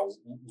all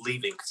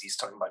leaving because he's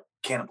talking about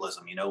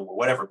cannibalism, or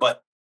whatever.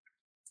 But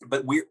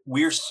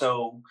we're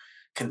so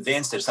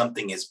convinced if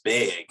something is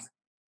big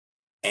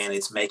and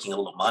it's making a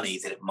little money,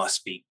 that it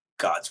must be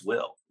God's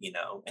will,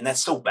 and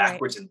that's so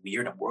backwards and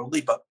weird and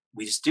worldly, but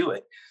we just do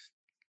it.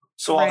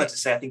 So all that to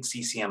say, I think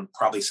CCM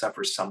probably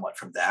suffers somewhat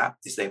from that,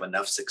 is they have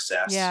enough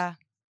success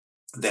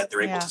that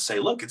they're able to say,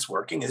 look, it's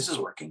working. This is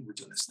working. We're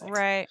doing this thing.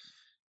 Right.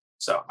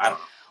 So I don't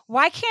know.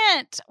 Why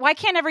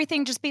can't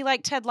everything just be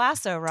like Ted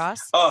Lasso, Ross?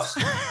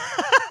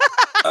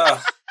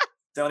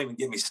 Don't even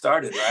get me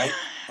started, right?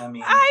 I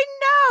mean, I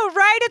know,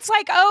 right? It's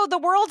like, oh, the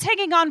world's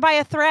hanging on by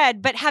a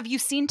thread, but have you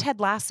seen Ted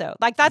Lasso?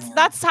 Like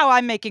that's how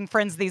I'm making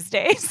friends these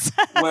days.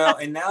 Well,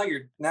 and now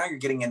you're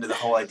getting into the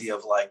whole idea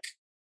of like,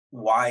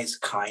 why is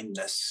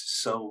kindness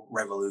so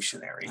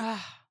revolutionary?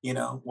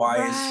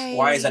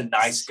 Why is a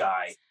nice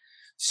guy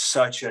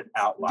such an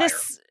outlier?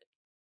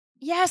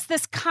 Yes,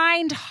 this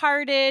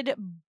kind-hearted,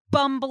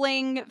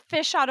 bumbling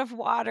fish out of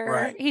water.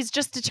 Right. He's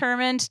just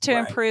determined to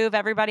improve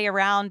everybody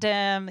around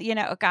him.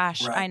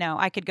 Gosh, I know.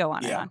 I could go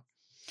on and on.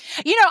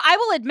 I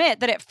will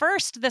admit that at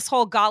first, this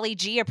whole golly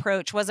gee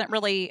approach wasn't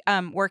really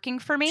working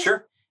for me.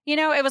 Sure.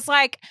 It was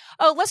like,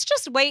 oh, let's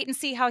just wait and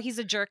see how he's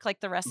a jerk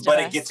like the rest of us. But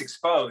it gets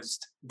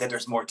exposed that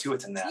there's more to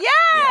it than that.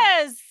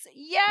 Yes.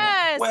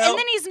 Yeah. Well, and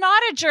then he's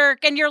not a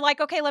jerk. And you're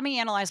like, okay, let me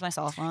analyze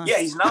myself. Yeah,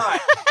 he's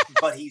not.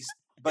 but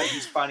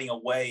he's finding a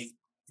way,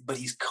 but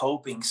he's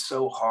coping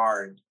so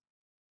hard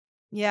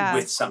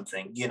with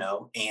something,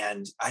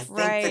 and I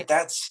think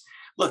that's,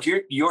 look,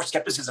 your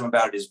skepticism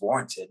about it is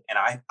warranted. And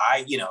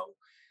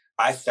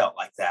I felt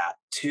like that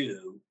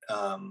too.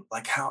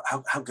 Like how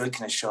good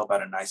can a show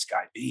about a nice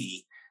guy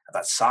be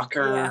about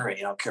soccer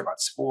and care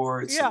about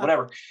sports and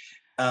whatever.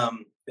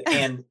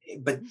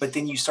 But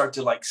then you start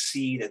to like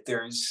see that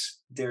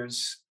there's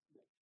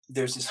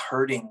this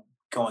hurting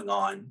going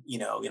on,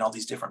 in all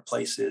these different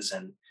places.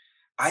 And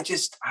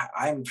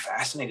I'm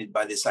fascinated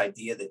by this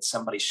idea that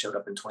somebody showed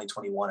up in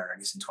 2021, or I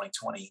guess in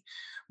 2020,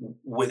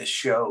 with a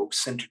show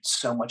centered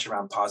so much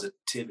around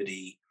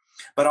positivity,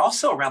 but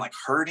also around like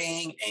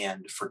hurting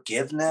and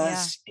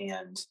forgiveness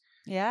and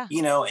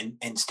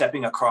and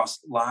stepping across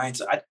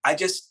lines. I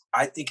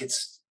think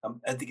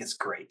it's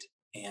great.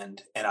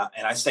 And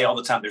I say all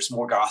the time, there's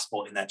more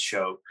gospel in that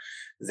show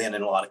than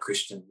in a lot of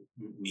Christian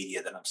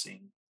media that I'm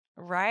seeing.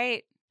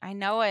 Right. I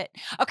know it.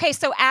 Okay.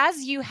 So I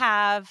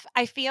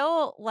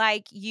feel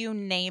like you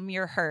name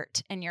your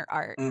hurt in your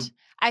art.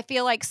 I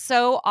feel like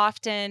so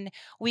often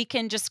we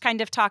can just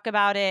kind of talk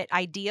about it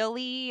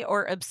ideally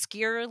or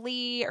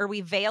obscurely, or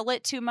we veil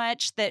it too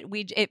much that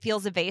it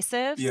feels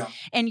evasive. Yeah.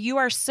 And you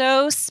are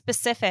so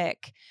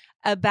specific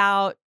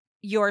about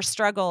your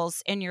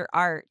struggles in your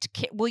art.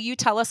 Will you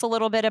tell us a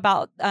little bit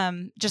about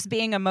just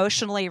being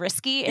emotionally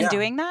risky in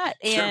doing that?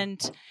 Sure.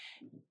 And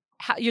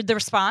the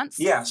response?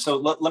 Yeah. So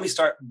let me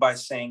start by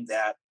saying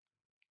that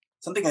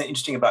something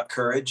interesting about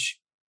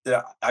courage,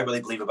 that I really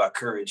believe about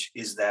courage,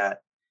 is that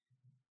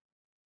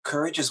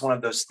courage is one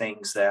of those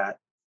things that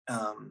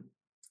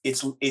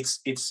it's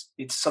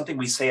something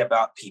we say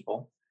about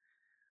people,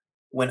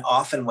 when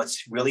often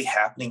what's really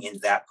happening in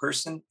that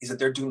person is that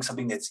they're doing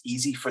something that's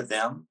easy for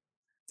them,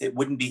 that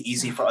wouldn't be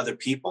easy for other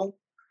people,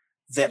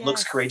 that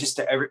looks courageous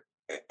to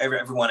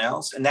everyone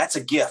else. And that's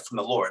a gift from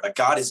the Lord. Like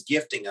God is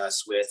gifting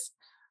us with,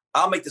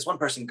 I'll make this one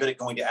person good at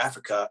going to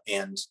Africa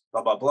and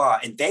blah, blah, blah.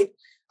 And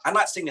I'm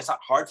not saying it's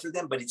not hard for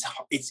them, but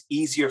it's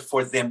easier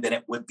for them than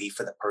it would be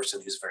for the person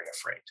who's very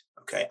afraid.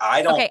 Okay.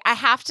 I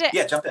have to.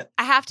 Yeah, jump in.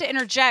 I have to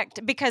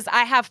interject because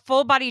I have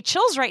full body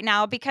chills right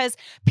now, because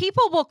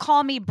people will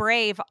call me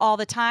brave all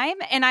the time.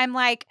 And I'm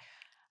like,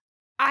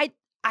 I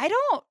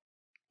don't,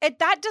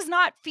 that does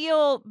not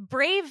feel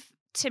brave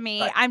to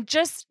me. Right. I'm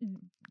just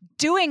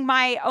doing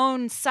my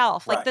own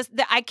self like this.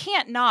 I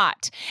can't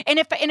not. And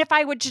if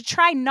I were to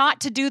try not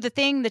to do the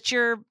thing that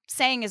you're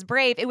saying is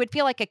brave, it would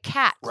feel like a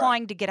cat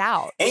clawing to get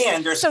out.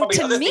 And there's probably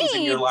other things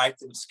in your life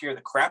that would scare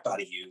the crap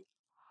out of you.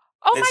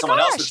 Oh my gosh, someone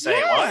else would say,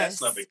 well,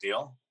 that's no big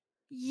deal.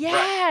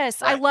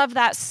 Yes. Right. I love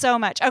that so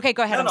much. Okay,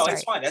 go ahead. No,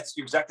 it's fine.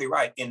 You're exactly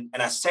right. And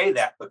I say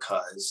that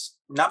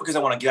not because I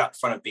want to get out in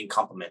front of being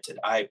complimented.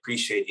 I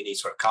appreciate any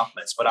sort of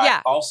compliments, but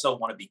I also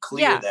want to be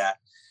clear that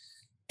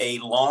a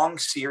long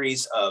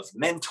series of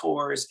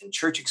mentors and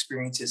church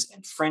experiences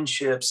and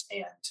friendships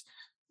and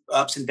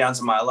ups and downs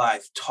in my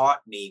life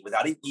taught me,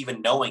 without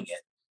even knowing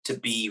it, to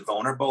be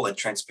vulnerable and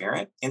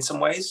transparent in some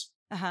ways.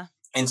 Uh-huh.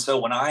 And so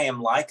when I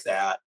am like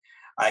that,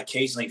 I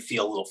occasionally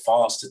feel a little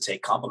false to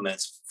take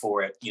compliments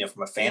for it,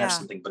 from a fan or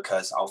something,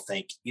 because I'll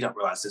think, you don't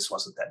realize this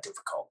wasn't that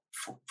difficult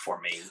for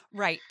me.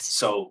 Right.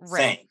 So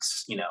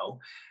thanks,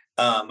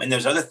 and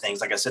there's other things,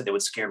 like I said, that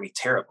would scare me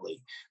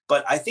terribly.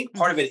 But I think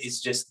part of it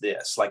is just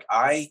this, like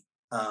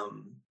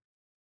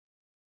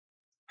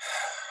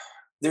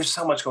there's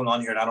so much going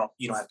on here, and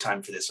you don't have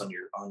time for this on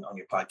your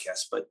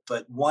podcast,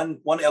 but one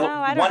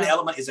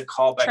element is a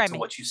callback to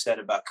what you said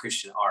about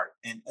Christian art.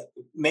 And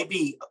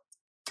maybe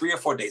 3 or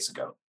 4 days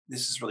ago,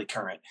 this is really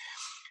current,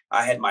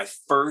 I had my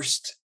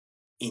first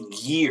in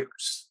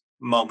years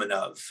moment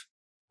of,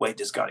 wait,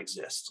 does God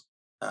exist?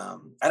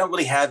 I don't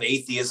really have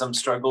atheism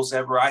struggles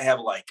ever. I have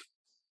like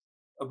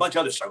a bunch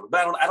of other struggles, but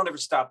I don't ever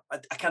stop. I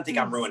kind of think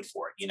I'm ruined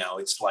for it.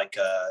 It's like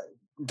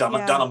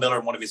Donald Miller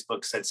in one of his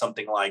books said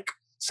something like,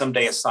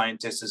 someday a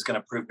scientist is going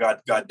to prove God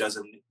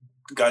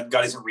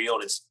isn't real.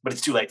 But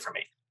it's too late for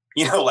me.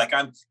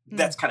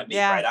 That's kind of me,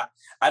 right?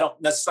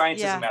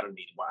 Science doesn't matter to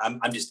me anymore.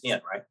 I'm just in,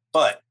 right?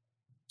 But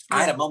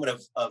I had a moment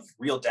of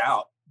real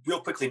doubt real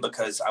quickly,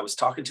 because I was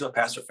talking to a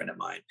pastor friend of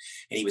mine,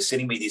 and he was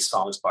sending me these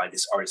songs by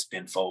this artist,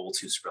 Ben Folds,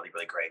 who's really,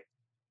 really great.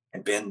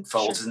 And Ben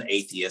Folds is an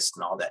atheist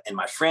and all that. And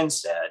my friend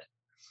said,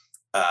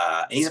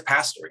 and he's a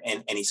pastor,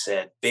 and he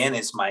said, Ben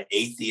is my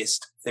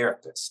atheist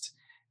therapist.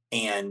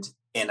 And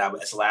I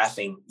was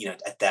laughing,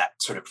 at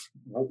that sort of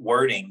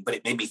wording, but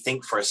it made me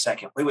think for a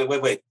second,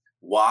 wait.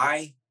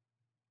 Why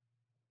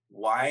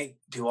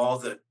do all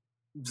the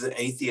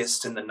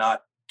atheists and the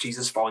not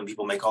Jesus following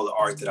people make all the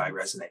art that I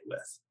resonate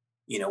with?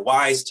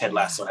 why does Ted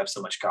Lasso have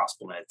so much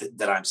gospel in it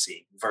that I'm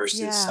seeing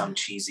versus some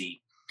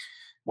cheesy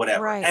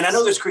whatever? Right. And I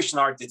know there's Christian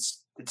art that's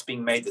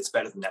being made that's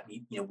better than that.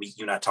 You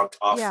and I talked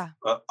off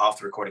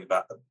the recording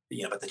about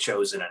about The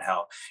Chosen and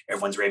how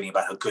everyone's raving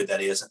about how good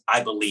that is, and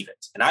I believe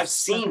it. And I've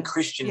seen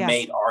Christian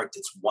made art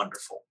that's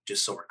wonderful,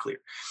 just so we're clear.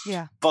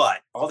 Yeah.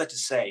 But all that to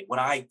say, when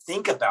I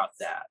think about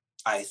that,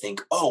 I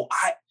think,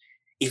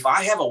 if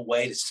I have a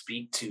way to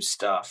speak to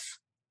stuff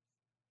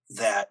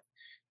that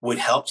would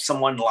help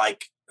someone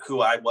like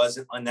who I was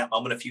in that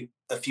moment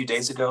a few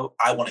days ago,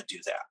 I want to do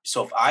that.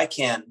 So if I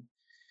can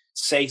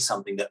say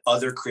something that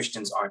other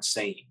Christians aren't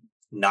saying,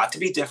 not to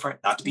be different,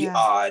 not to be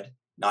odd,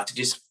 not to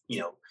just,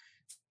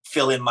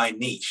 fill in my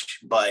niche,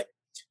 but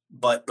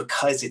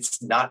because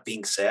it's not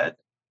being said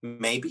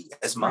maybe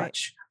as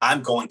much,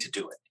 I'm going to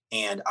do it.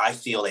 And I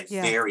feel a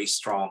very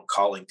strong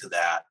calling to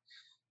that.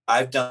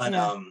 I've done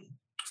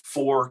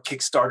 4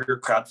 Kickstarter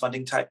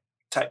crowdfunding type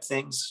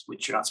things,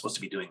 which you're not supposed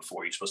to be doing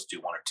 4. You're supposed to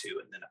do 1 or 2.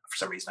 And then for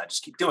some reason I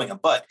just keep doing them,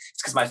 but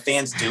it's because my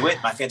fans do it.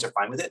 My fans are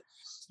fine with it.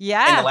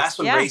 Yeah. And the last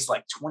one raised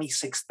like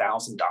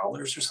 $26,000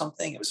 or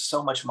something. It was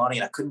so much money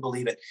and I couldn't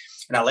believe it.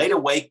 And I laid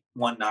awake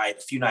one night,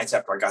 a few nights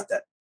after I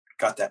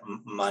got that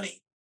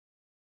money.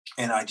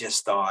 And I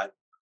just thought,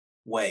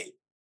 wait,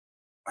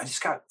 I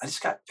just got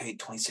paid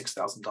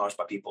 $26,000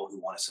 by people who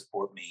want to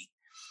support me.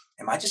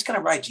 Am I just going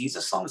to write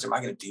Jesus songs? Or am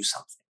I going to do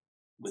something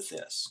with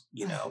this?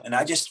 And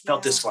I just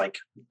felt this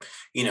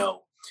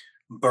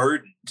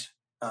burdened,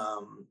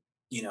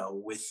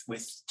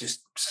 with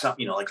just some,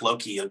 like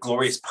Loki, a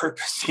glorious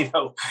purpose,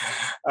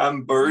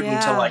 I'm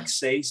burdened to like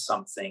say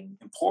something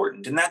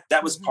important. And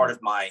that was part of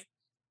my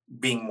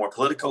being more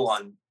political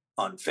on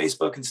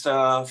Facebook and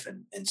stuff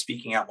and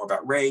speaking out more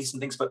about race and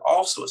things, but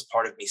also as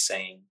part of me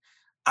saying,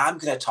 I'm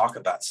going to talk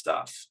about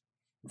stuff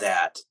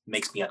that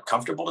makes me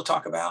uncomfortable to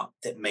talk about,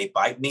 that may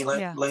bite me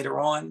later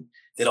on,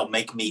 that'll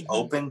make me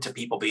open to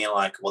people being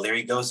like, well, there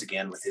he goes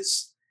again with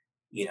his,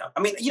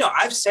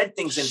 I've said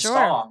things in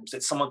songs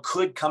that someone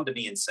could come to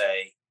me and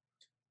say,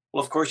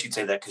 well, of course you'd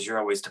say that because you're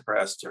always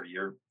depressed or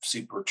you're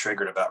super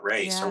triggered about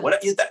race or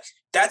what is that?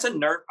 That's a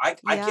nerve. I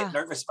get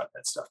nervous about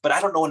that stuff, but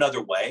I don't know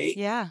another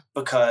way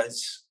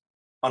because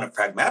on a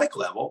pragmatic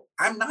level,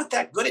 I'm not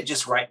that good at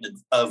just writing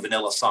a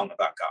vanilla song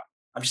about God.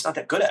 I'm just not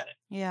that good at it.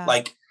 Yeah.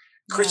 Like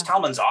Chris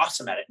Tallman's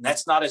awesome at it. And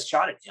that's not a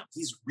shot at him.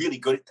 He's really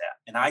good at that.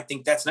 And I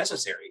think that's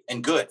necessary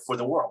and good for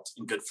the world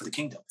and good for the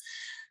kingdom.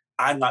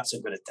 I'm not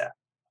so good at that.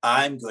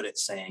 I'm good at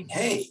saying,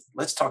 hey,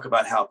 let's talk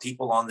about how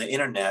people on the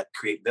internet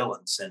create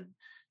villains and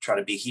try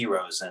to be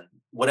heroes and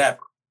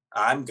whatever.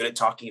 I'm good at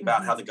talking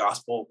about how the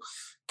gospel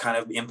kind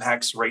of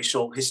impacts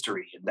racial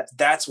history. And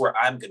that's where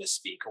I'm going to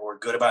speak, or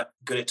good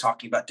at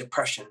talking about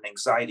depression and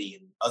anxiety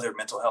and other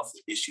mental health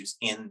issues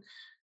in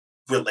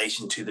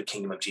relation to the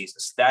kingdom of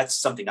Jesus. That's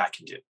something I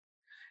can do.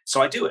 So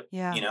I do it,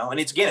 and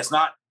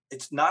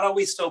it's not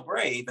always so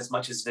brave as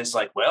much as it's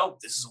like, well,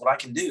 this is what I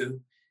can do.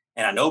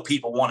 And I know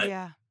people want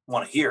to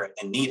hear it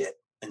and need it.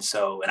 And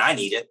I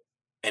need it,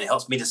 and it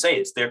helps me to say it.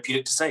 It's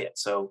therapeutic to say it.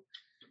 So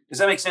does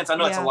that make sense? I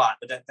know it's a lot,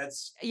 but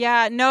that's.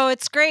 Yeah, no,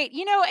 it's great.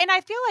 And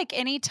I feel like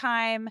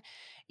anytime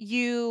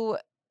you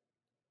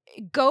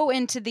go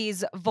into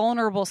these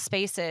vulnerable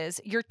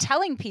spaces, you're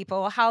telling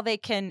people how they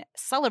can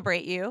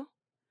celebrate you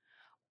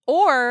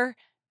or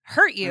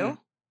hurt you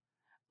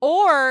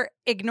or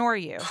ignore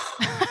you.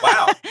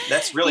 Wow.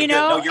 That's really good.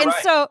 No, you're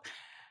right.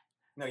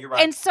 No, you're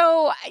right. And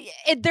so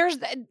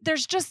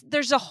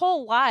there's a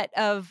whole lot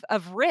of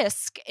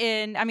risk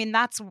in,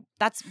 that's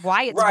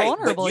why it's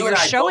vulnerable. You're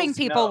showing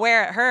people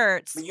where it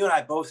hurts. But you and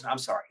I both, I'm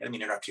sorry, I didn't mean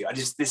to interrupt you.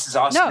 This is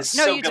awesome. This is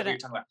so good what you're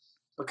talking about.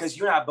 Because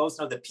you and I both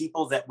know that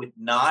people that would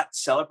not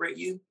celebrate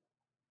you,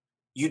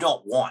 you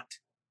don't want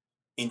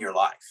in your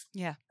life.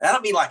 Yeah. And I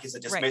don't mean like it's a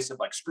dismissive,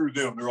 like screw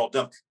them, they're all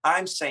dumb.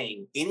 I'm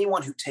saying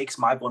anyone who takes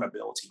my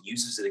vulnerability and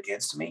uses it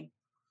against me,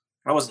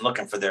 I wasn't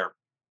looking for their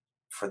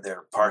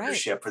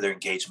partnership, for their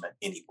engagement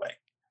anyway.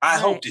 I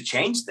hope to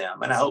change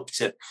them, and I hope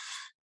that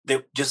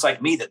just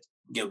like me, that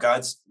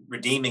God's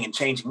redeeming and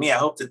changing me. I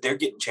hope that they're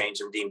getting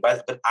changed and redeemed by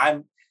that. But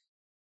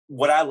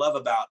what I love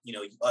about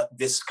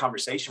this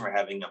conversation we're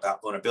having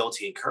about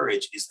vulnerability and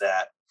courage is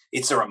that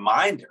it's a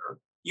reminder.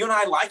 You and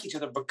I like each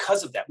other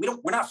because of that. We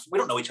don't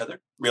know each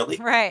other really,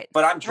 right?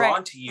 But I'm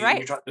drawn to you, and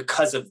you're drawn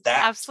because of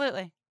that.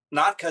 Absolutely,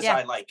 not because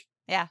I like.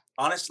 Yeah.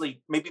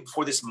 Honestly, maybe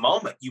before this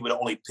moment, you would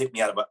only pick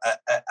me out of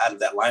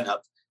that lineup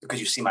because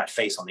you see my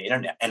face on the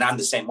internet, and I'm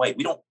the same way.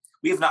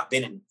 We have not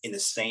been in the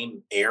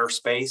same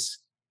airspace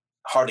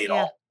hardly at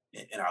all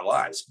in our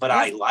lives. But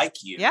I like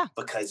you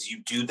because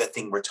you do the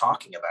thing we're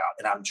talking about,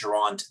 and I'm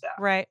drawn to that.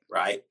 Right.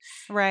 Right.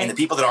 Right. And the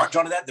people that aren't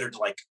drawn to that, they're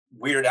like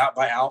weirded out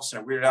by Allison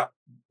or weirded out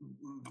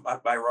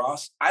by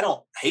Ross. I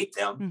don't hate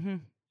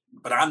them,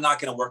 but I'm not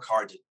going to work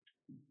hard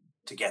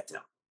to get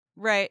them.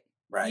 Right.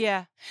 Right.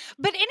 Yeah.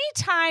 But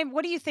anytime,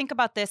 what do you think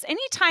about this?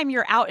 Anytime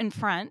you're out in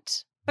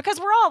front, because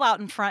we're all out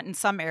in front in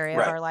some area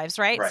of our lives,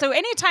 right? So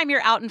anytime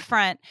you're out in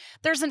front,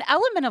 there's an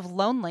element of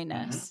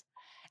loneliness.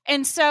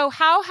 And so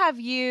how have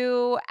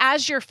you,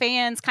 as your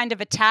fans kind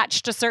of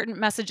attached to certain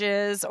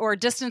messages or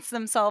distance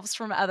themselves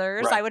from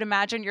others, Right. I would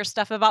imagine your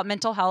stuff about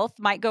mental health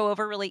might go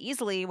over really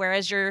easily,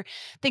 whereas your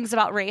things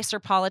about race or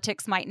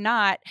politics might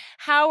not.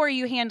 How are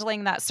you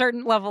handling that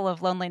certain level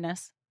of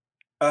loneliness?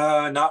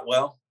 Not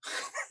well.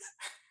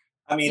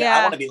 I mean,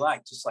 I want to be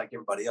liked just like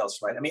everybody else,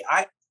 right? I mean,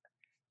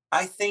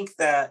 I think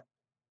that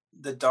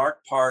the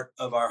dark part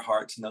of our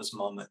hearts in those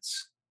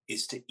moments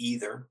is to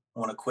either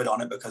want to quit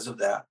on it because of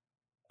that.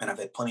 And I've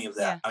had plenty of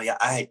that. I mean,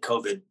 I had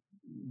COVID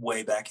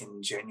way back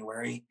in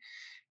January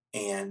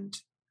and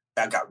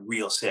I got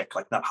real sick,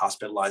 like not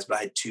hospitalized, but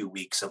I had 2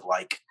 weeks of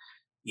like,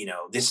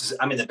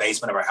 I'm in the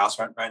basement of our house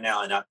right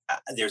now. And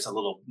there's a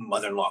little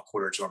mother-in-law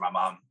quarters where my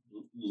mom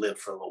lived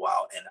for a little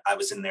while. And I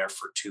was in there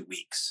for 2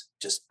 weeks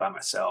just by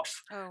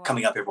myself,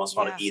 coming up every once in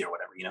a while to eat or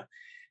whatever,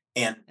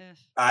 And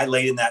I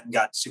laid in that and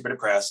got super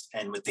depressed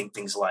and would think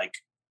things like,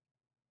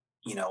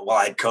 while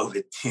I had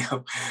COVID,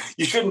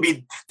 you shouldn't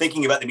be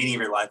thinking about the meaning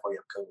of your life while you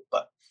have COVID,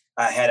 but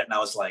I had it and I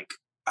was like,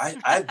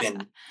 I've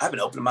been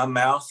opening my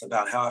mouth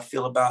about how I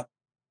feel about,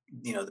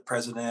 the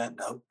president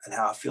and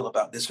how I feel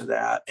about this or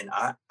that. And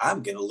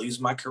I'm going to lose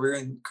my career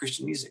in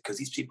Christian music because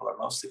these people are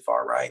mostly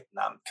far right and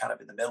I'm kind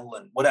of in the middle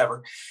and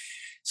whatever.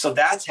 So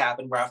that's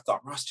happened where I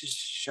thought, Ross, just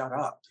shut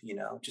up,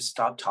 just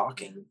stop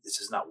talking.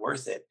 This is not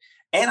worth it.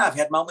 And I've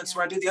had moments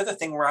where I do the other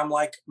thing where I'm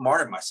like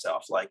martyr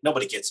myself, like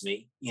nobody gets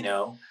me,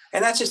 and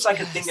that's just like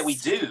a thing that we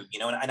do,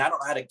 and I don't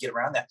know how to get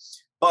around that.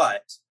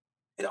 But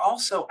it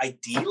also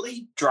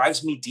ideally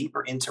drives me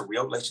deeper into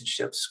real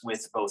relationships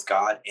with both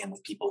God and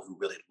with people who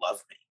really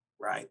love me,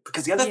 right?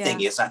 Because the other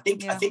thing is, I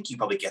think you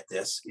probably get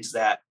this, is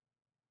that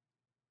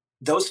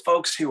those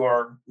folks who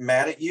are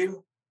mad at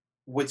you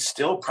would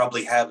still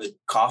probably have a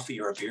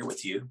coffee or a beer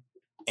with you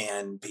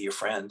and be your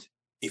friend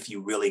if you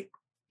really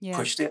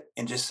pushed it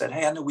and just said,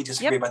 hey, I know we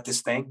disagree about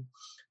this thing,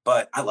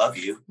 but I love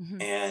you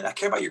and I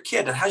care about your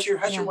kid. And how's your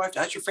wife?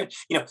 How's your friend?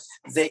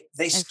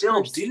 They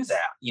still do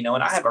that,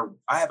 and I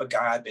have a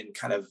guy I've been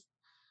kind of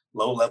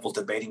low level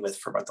debating with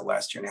for about the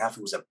last year and a half.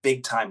 Who was a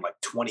big time, like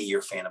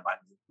 20-year fan of my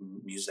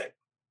music.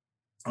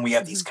 And we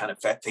have these kind of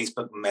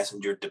Facebook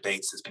Messenger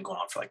debates that's been going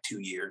on for like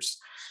 2 years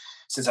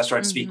since I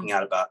started speaking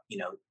out about,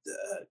 the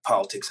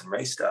politics and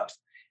race stuff.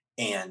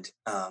 And,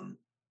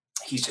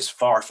 he's just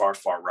far, far,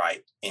 far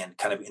right. And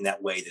kind of in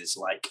that way that is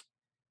like,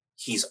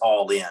 he's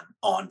all in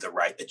on the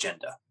right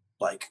agenda.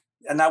 Like,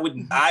 and I would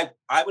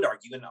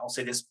argue, and I'll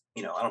say this,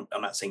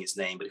 I'm not saying his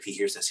name, but if he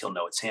hears this, he'll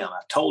know it's him.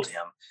 I've told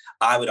him,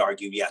 I would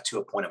argue, to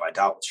a point of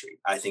idolatry.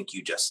 I think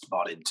you just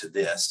bought into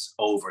this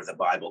over the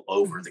Bible,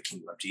 over the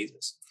kingdom of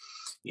Jesus,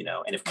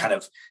 and have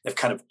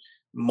kind of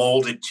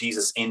molded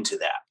Jesus into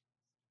that,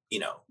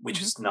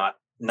 which is not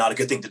a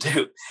good thing to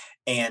do.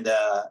 And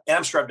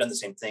I'm sure I've done the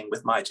same thing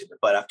with my agenda,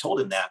 but I've told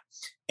him that.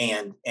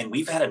 And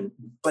we've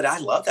but I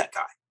love that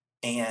guy.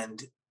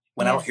 And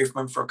when I don't hear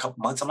from him for a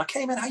couple months, I'm like,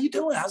 hey man, how you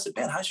doing? How's it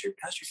been? How's your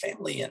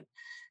family? And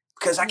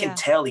because I can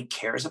tell he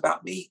cares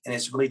about me and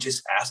it's really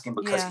just asking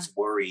because he's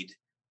worried.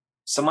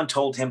 Someone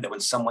told him that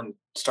when someone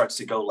starts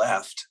to go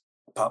left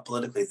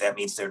politically, that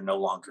means they're no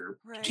longer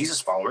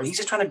Jesus follower. He's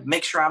just trying to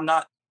make sure I'm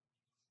not,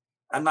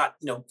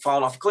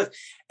 falling off a cliff.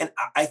 And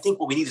I think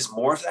what we need is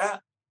more of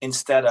that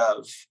instead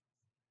of,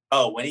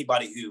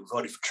 anybody who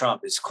voted for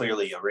Trump is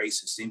clearly a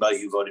racist.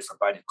 Anybody who voted for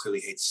Biden clearly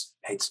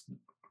hates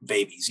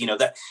babies.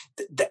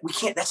 That we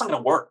can't, that's not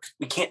going to work.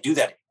 We can't do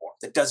that anymore.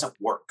 That doesn't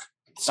work.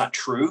 It's not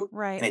true.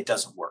 Right. And it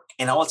doesn't work.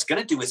 And all it's going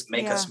to do is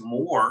make us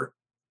more,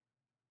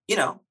 it's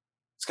going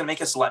to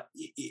make us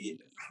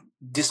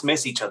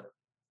dismiss each other.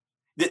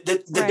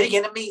 The big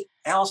enemy,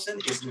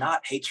 Allison, is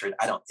not hatred.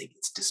 I don't think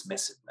it's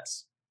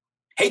dismissiveness.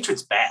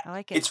 Hatred's bad. I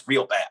like it. It's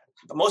real bad.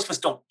 But most of us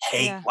don't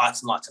hate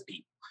lots and lots of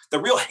people. The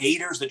real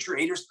haters, the true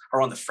haters,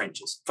 are on the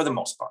fringes for the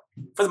most part.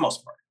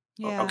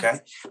 Yeah. Okay.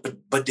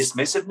 But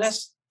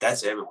dismissiveness,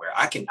 that's everywhere.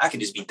 I can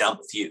just be done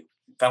with you.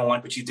 If I don't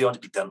like what you do, I'll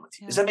just be done with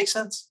you. Does that make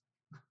sense?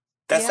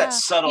 That's that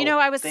subtle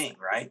thing,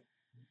 right?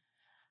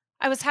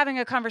 I was having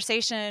a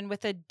conversation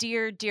with a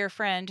dear, dear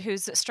friend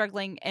who's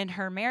struggling in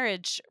her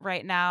marriage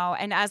right now.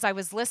 And as I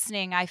was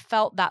listening, I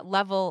felt that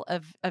level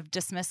of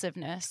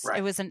dismissiveness.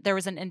 Right. There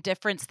was an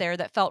indifference there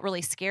that felt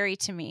really scary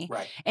to me.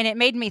 Right. And it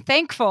made me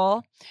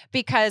thankful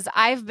because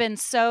I've been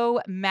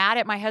so mad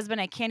at my husband,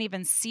 I can't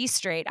even see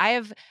straight.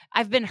 I've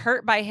been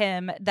hurt by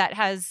him that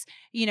has,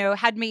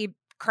 had me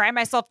cry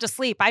myself to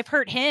sleep. I've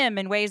hurt him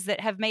in ways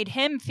that have made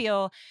him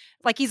feel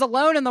like he's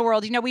alone in the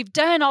world. We've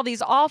done all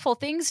these awful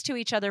things to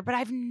each other, but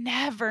I've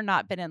never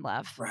not been in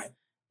love. Right.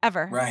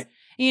 Ever. Right.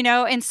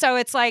 And so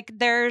it's like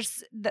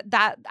there's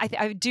that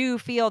I do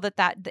feel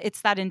that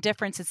it's that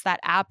indifference, it's that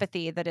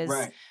apathy that is,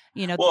 the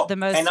most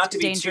dangerous and not to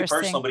be too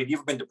personal, thing. But have you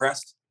ever been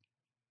depressed?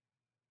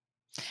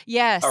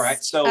 Yes. All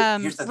right. So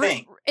here's the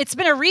thing. It's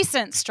been a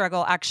recent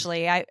struggle,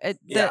 actually.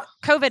 The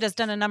COVID has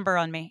done a number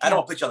on me. I don't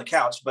want to put you on the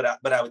couch, but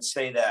I would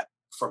say that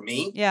for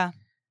me,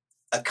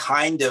 a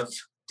kind of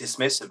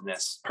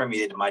dismissiveness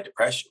permeated my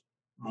depression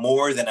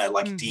more than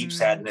a deep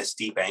sadness,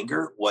 deep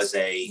anger was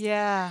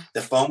the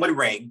phone would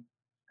ring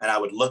and I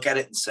would look at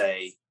it and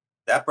say,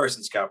 that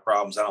person's got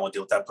problems. I don't want to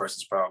deal with that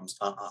person's problems.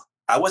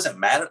 I wasn't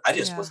mad. I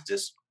just was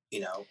just,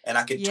 and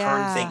I could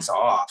turn things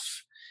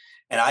off.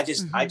 And I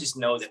just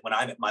know that when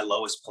I'm at my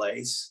lowest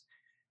place,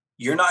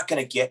 you're not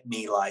going to get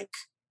me like,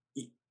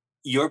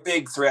 your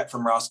big threat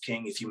from Ross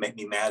King, if you make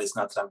me mad, is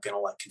not that I'm going to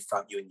like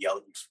confront you and yell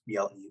at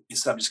you.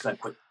 It's I'm just going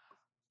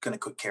to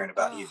quit caring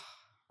about you.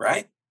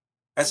 Right?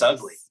 That's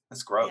ugly.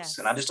 That's gross. Yes.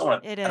 And I just don't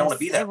want to, I don't want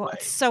to be that way.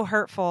 It's so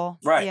hurtful.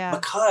 Right. Yeah.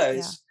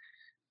 Because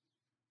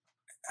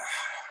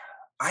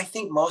I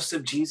think most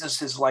of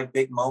Jesus's like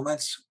big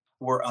moments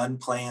were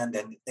unplanned,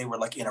 and they were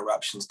like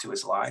interruptions to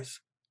his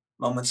life.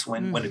 Moments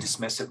when a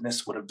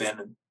dismissiveness would have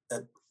been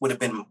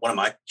one of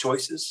my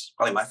choices,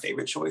 probably my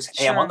favorite choice.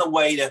 Hey, I'm on the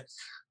way to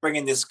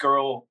bringing this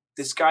girl.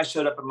 This guy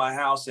showed up at my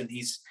house, and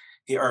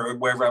or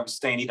wherever I was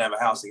staying. He didn't have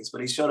a house, I guess,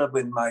 but he showed up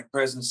in my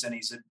presence, and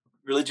he's a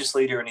religious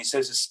leader, and he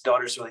says his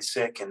daughter's really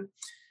sick, and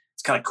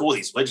it's kind of cool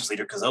he's a religious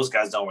leader because those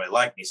guys don't really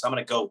like me. So I'm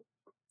going to go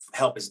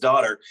help his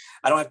daughter.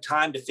 I don't have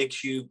time to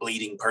fix you,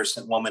 bleeding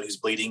woman who's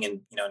bleeding and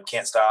and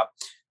can't stop.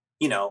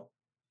 He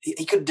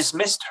could have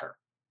dismissed her.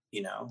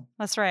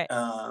 That's right.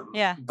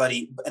 But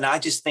I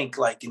just think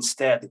like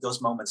instead that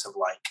those moments of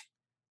like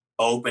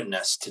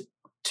openness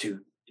to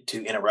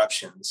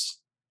interruptions,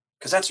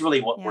 because that's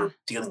really what we're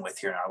dealing with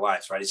here in our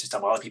lives, right? It's just a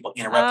lot of people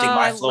interrupting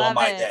my flow of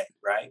my day,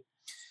 right?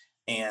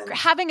 And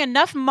having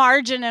enough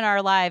margin in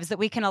our lives that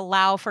we can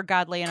allow for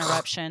godly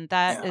interruption.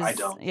 That is, I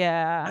don't.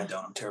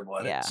 I'm terrible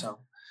at it. So,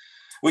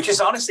 which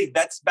is honestly,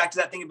 that's back to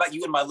that thing about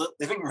you in my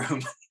living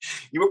room.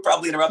 You were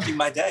probably interrupting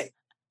my day.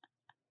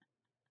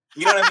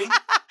 You know what I mean?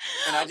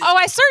 And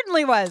I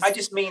certainly was. I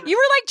just mean you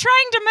were like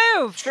trying to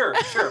move. Sure,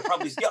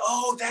 probably. Yeah.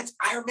 Oh,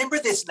 I remember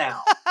this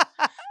now.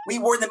 We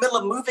were in the middle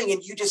of moving,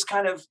 and you just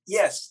kind of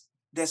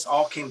this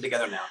all came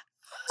together now.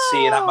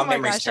 See, and my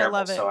memory's terrible, I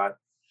love it. So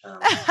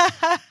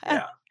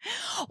yeah.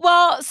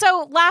 Well,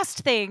 so last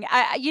thing,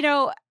 I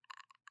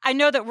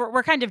know that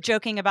we're kind of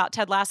joking about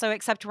Ted Lasso,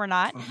 except we're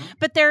not. Mm-hmm.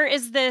 But there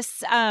is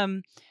this.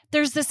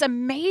 There's this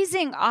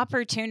amazing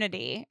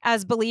opportunity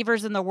as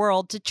believers in the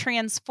world to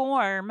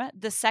transform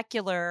the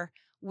secular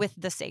with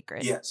the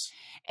sacred. Yes.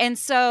 And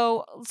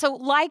so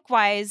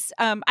likewise,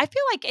 I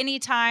feel like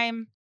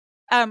anytime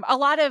a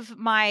lot of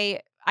my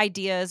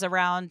ideas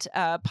around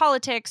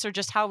politics or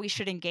just how we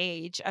should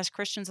engage as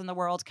Christians in the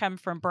world come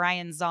from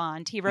Brian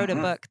Zahnd. He wrote a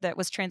book that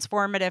was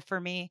transformative for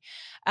me,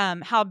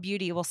 How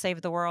Beauty Will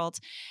Save the World.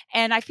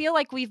 And I feel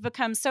like we've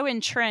become so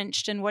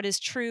entrenched in what is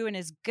true and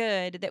is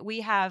good that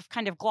we have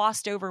kind of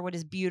glossed over what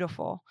is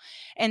beautiful.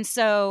 And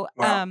so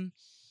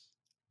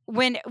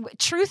when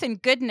truth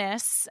and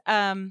goodness,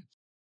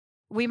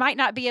 we might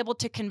not be able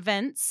to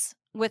convince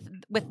with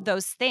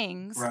those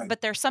things, right.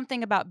 But there's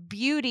something about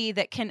beauty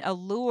that can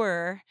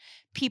allure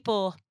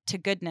people to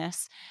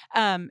goodness,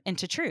 and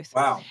to truth.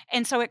 Wow.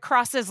 And so it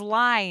crosses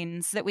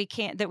lines that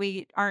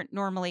we aren't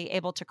normally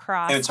able to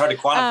cross. And it's hard to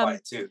quantify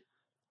it too.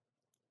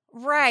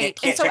 Right.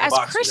 And so as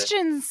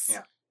Christians,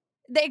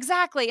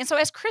 exactly. And so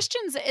as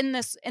Christians in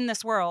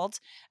this world,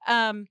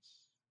 that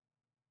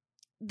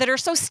are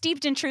so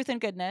steeped in truth and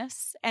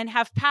goodness and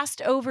have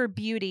passed over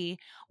beauty,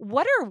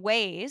 what are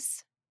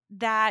ways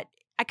that,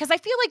 because I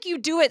feel like you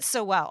do it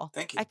so well.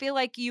 Thank you. I feel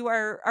like you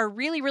are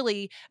really,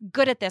 really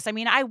good at this. I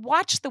mean, I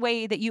watch the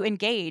way that you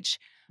engage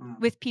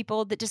with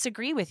people that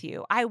disagree with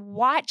you. I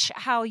watch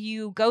how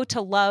you go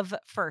to love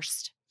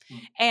first.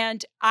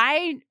 And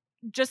I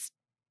just,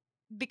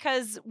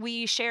 because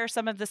we share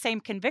some of the same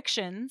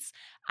convictions,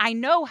 I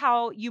know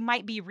how you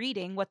might be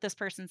reading what this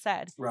person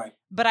said. Right.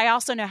 But I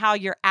also know how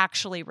you're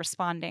actually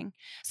responding.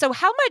 So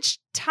how much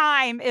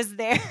time is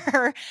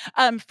there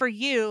for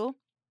you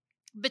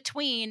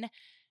between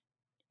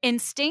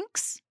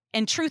instincts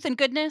and truth and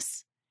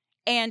goodness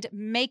and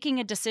making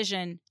a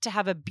decision to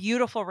have a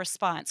beautiful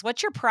response?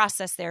 What's your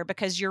process there?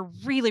 Because you're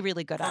really,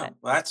 really good at it.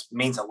 Well, that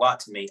means a lot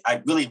to me.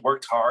 I really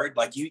worked hard.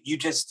 Like you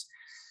just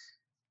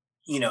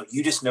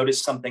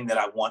noticed something that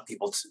I want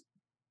people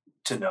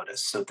to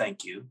notice. So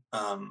thank you.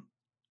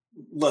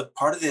 Look,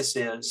 part of this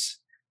is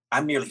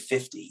I'm nearly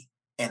 50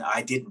 and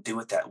I didn't do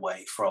it that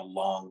way for a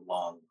long,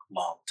 long,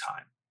 long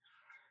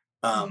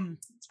time.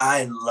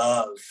 I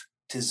love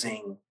to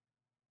zing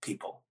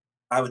people.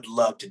 I would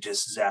love to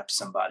just zap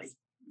somebody,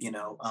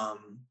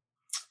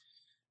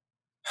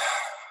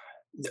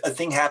 a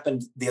thing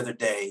happened the other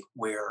day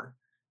where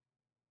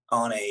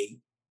on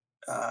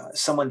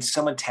someone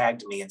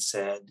tagged me and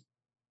said,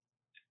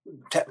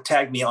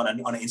 tagged me on an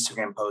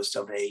Instagram post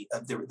of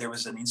there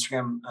was an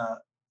Instagram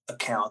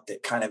account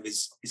that kind of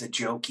is a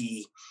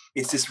jokey.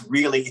 It's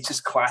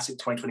just classic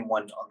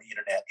 2021 on the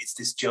internet. It's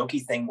this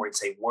jokey thing where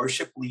it's a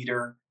worship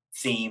leader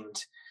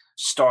themed,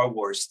 Star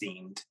Wars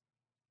themed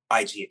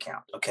IG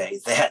account.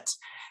 Okay. That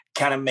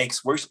kind of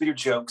makes worship leader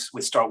jokes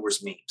with Star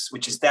Wars memes,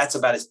 that's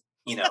about as,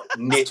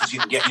 niche as you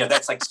can get,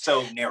 that's like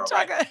so narrow,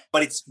 right?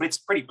 But it's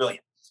pretty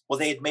brilliant. Well,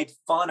 they had made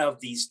fun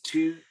of there's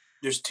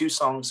two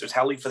songs. There's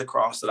Hallelujah for the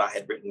Cross that I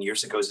had written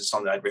years ago. Is a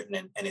song that I'd written,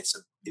 and it's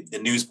the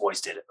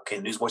Newsboys did it. Okay.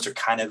 The Newsboys are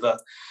kind of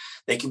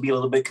they can be a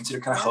little bit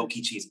considered kind of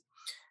hokey, cheesy.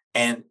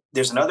 And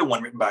there's another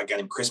one written by a guy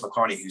named Chris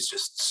McClarney, who's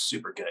just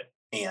super good.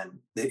 and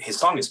his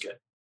song is good.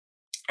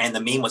 And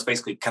the meme was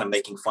basically kind of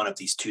making fun of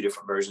these two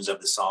different versions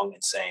of the song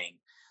and saying,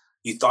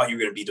 you thought you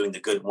were going to be doing the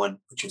good one,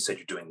 but you said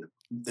you're doing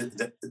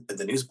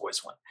the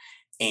Newsboys one.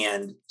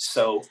 And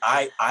so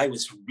I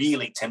was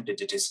really tempted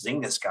to just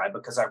sing this guy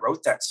because I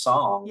wrote that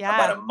song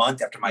about a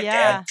month after my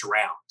dad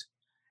drowned,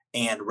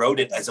 and wrote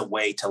it as a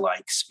way to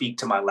like speak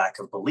to my lack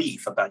of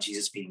belief about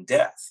Jesus beating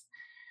death.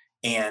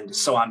 And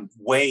so I'm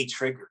way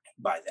triggered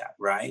by that,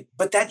 right?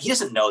 But that he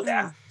doesn't know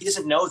that. He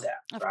doesn't know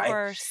that, right? Of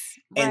course.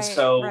 And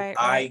so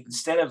I,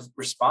 instead of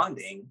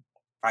responding,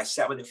 I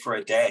sat with it for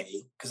a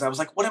day because I was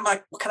like, what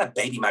kind of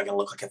baby am I going to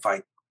look like if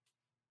I,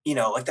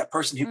 like that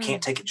person who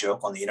can't take a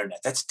joke on the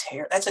internet? That's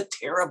a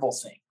terrible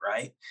thing,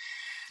 right?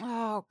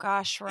 Oh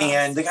gosh, Ross.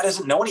 And the guy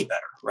doesn't know any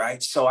better,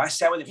 right? So I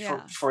sat with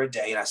it for a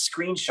day, and I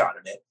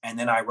screenshotted it, and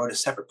then I wrote a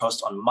separate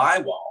post on my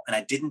wall, and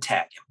I didn't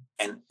tag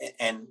him.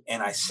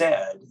 And I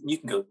said, you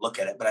can go look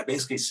at it, but I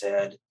basically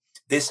said,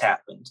 this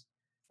happened,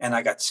 and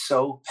I got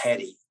so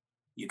petty,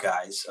 you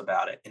guys,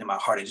 about it. And in my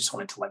heart, I just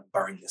wanted to like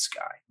burn this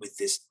guy with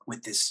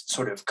this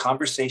sort of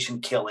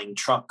conversation killing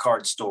trump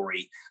card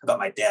story about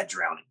my dad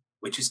drowning,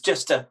 which is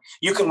just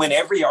you can win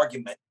every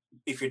argument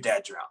if your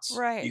dad drowns.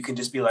 Right. You can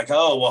just be like,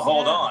 oh, well,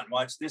 hold on,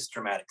 watch this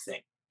dramatic thing.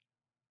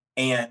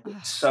 And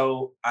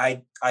so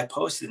I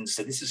posted and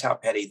said, this is how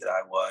petty that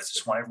I was.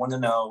 Just wanted everyone to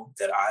know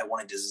that I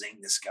wanted to zing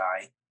this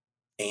guy.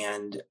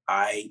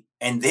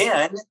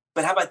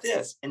 But how about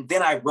this? And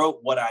then I wrote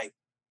what I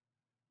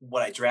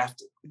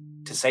drafted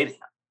to say to him,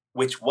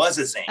 which was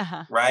a zing,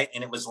 right?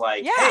 And it was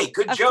like, hey,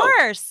 good joke.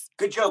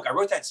 Good joke. I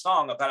wrote that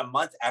song about a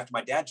month after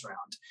my dad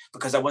drowned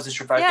because I wasn't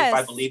sure if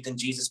I believed in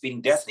Jesus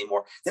beating death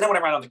anymore. Then I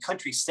went around the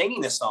country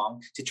singing this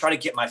song to try to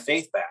get my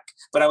faith back.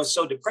 But I was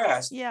so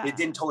depressed, it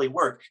didn't totally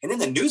work. And then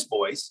the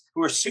Newsboys,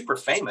 who are super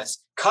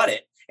famous, cut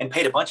it and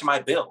paid a bunch of my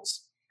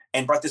bills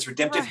and brought this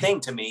redemptive thing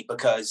to me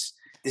because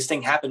this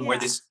thing happened where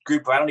this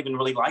group I don't even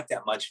really like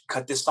that much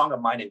cut this song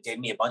of mine and gave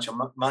me a bunch of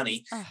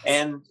money.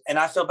 And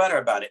I feel better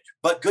about it.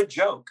 But good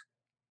joke.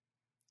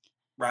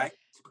 Right?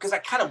 Because I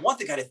kind of want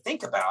the guy to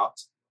think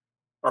about,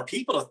 or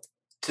people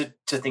to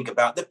think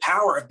about the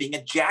power of being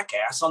a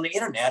jackass on the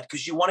internet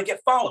because you want to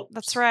get followers.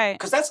 That's right.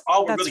 Because that's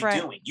all we're really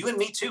doing. You and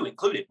me too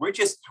included. We're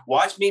just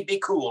watch me be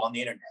cool on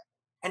the internet.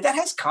 And that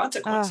has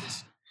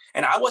consequences.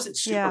 And I wasn't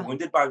super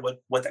wounded by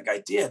what that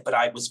guy did, but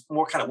I was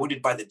more kind of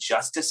wounded by the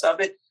justice of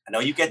it. I know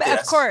you get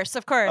this. Of course.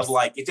 Of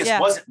like, if this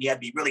wasn't me, I'd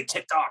be really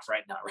ticked off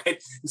right now,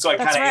 right? And so I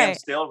kind of am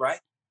still, right?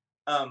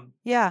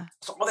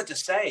 So all that to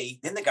say,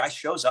 then the guy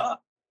shows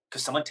up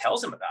because someone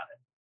tells him about it.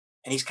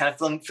 And he's kind of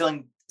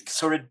feeling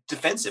sort of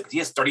defensive. He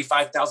has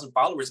 35,000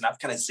 followers, and I've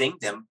kind of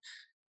zinged him.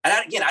 And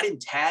I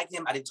didn't tag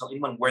him. I didn't tell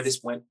anyone where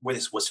this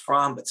was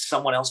from, but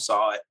someone else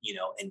saw it,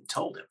 and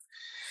told him.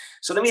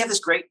 So then we have this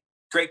great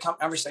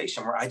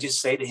conversation where I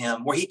just say to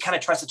him, where he kind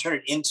of tries to turn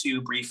it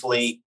into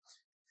briefly,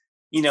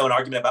 an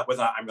argument about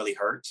whether or not I'm really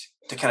hurt,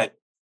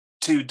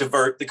 to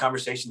divert the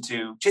conversation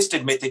to just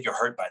admit that you're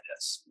hurt by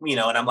this,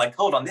 and I'm like,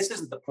 hold on, this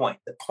isn't the point.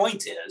 The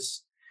point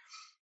is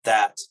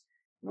that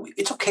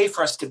it's okay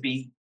for us to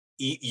be,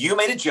 you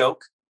made a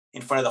joke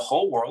in front of the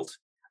whole world.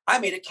 I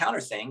made a counter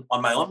thing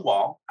on my own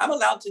wall. I'm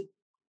allowed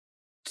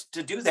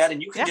to do that.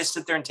 And you can just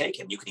sit there and take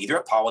him. You can either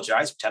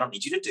apologize, which I don't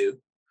need you to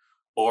do,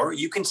 or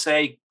you can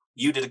say,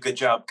 you did a good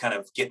job kind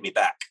of getting me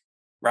back.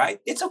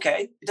 Right. It's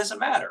okay. It doesn't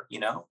matter,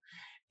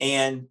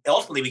 And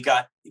ultimately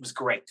it was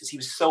great because he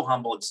was so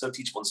humble and so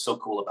teachable and so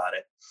cool about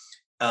it.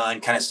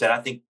 And kind of said,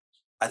 I think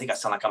I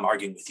sound like I'm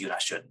arguing with you and I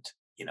shouldn't,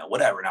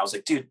 whatever. And I was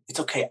like, dude,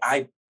 it's okay.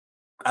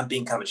 I'm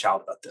being kind of a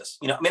child about this.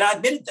 I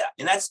admitted that.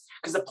 And that's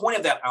because the point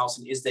of that,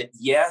 Allison, is that,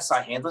 yes,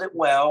 I handled it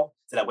well,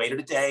 that I waited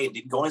a day and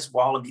didn't go on his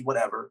wall and be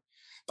whatever.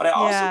 But I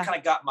also kind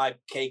of got my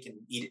cake and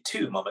eat it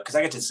too moment because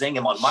I got to zing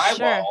him on my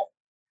wall.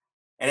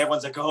 And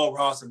everyone's like, oh,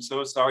 Ross, I'm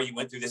so sorry you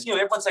went through this.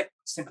 Everyone's like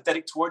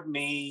sympathetic toward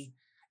me.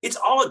 It's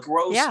all a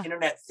gross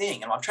internet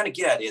thing. And what I'm trying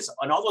to get at is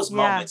on all those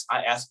moments,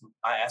 I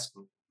ask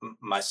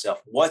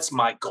myself, what's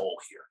my goal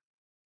here?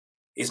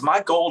 Is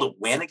my goal to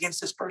win against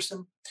this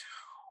person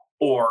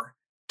or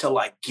to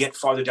like get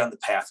farther down the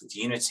path with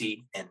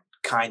unity and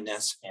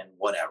kindness and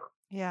whatever?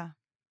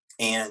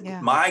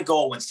 And my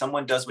goal when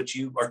someone does what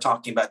you are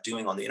talking about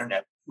doing on the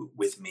internet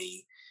with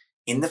me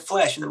in the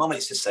flesh, in the moment,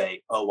 is to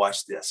say, oh,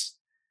 watch this.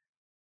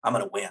 I'm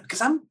going to win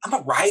because I'm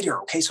a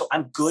writer. Okay. So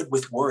I'm good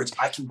with words.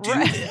 I can do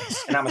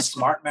this and I'm a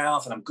smart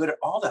mouth and I'm good at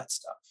all that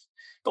stuff.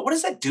 But what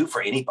does that do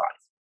for anybody?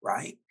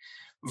 Right.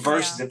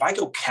 Versus if I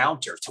go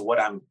counter to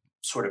what I'm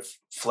sort of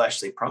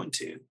fleshly prone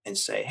to and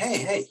say,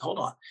 hey, hold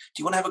on.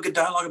 Do you want to have a good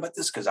dialogue about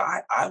this? Because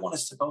I want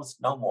us to both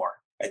know more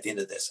at the end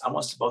of this. I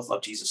want us to both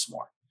love Jesus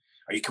more.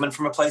 Are you coming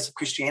from a place of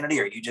Christianity?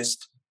 Or are you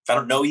just, if I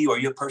don't know you, are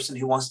you a person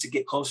who wants to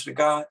get closer to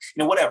God?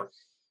 Whatever.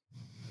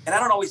 And I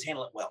don't always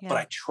handle it well, but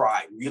I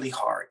try really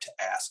hard to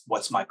ask,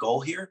 what's my goal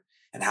here?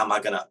 And how am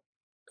I gonna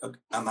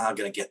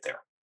get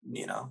there?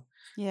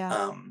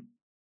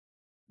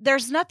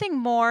 There's nothing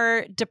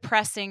more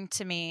depressing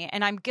to me,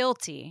 and I'm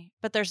guilty,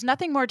 but there's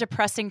nothing more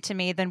depressing to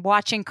me than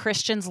watching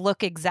Christians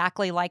look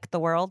exactly like the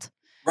world.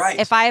 Right.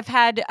 If I've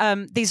had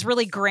these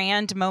really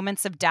grand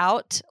moments of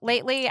doubt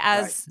lately,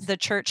 as the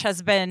church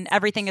has been,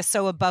 everything is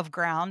so above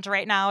ground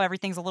right now,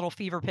 everything's a little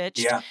fever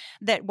pitched,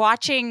 that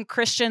watching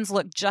Christians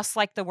look just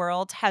like the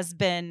world has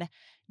been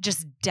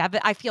just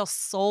I feel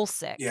soul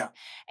sick. Yeah.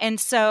 And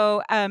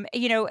so,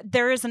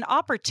 there is an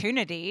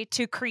opportunity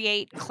to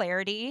create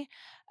clarity.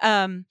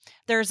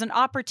 There's an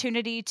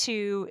opportunity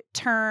to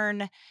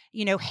turn,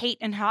 hate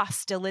and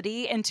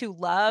hostility into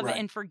love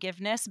and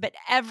forgiveness. But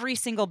every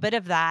single bit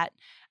of that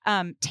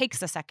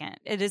takes a second.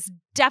 It is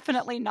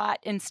definitely not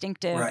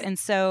instinctive. Right. And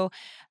so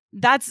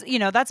that's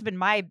been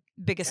my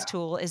biggest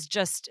tool is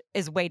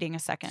waiting a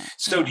second.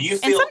 So do you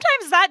feel, and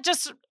sometimes that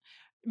just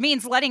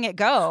means letting it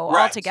go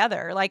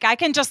altogether. Like I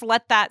can just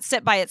let that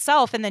sit by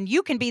itself and then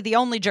you can be the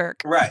only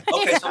jerk. Right.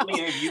 Okay. So let me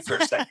interview you for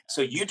a second.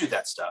 So you do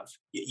that stuff.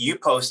 You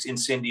post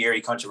incendiary,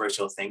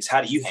 controversial things.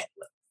 How do you handle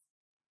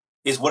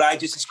it? Is what I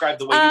just described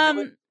the way you do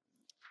it?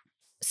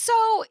 So,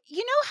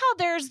 how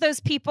there's those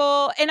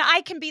people, and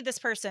I can be this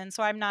person,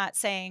 so I'm not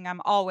saying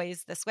I'm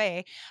always this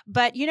way,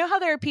 but how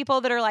there are people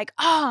that are like,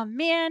 oh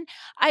man,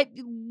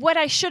 what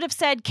I should have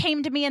said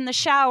came to me in the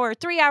shower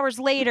 3 hours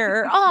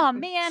later. Or, oh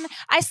man,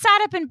 I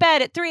sat up in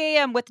bed at 3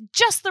 a.m. with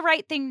just the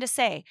right thing to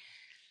say.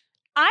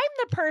 I'm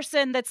the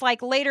person that's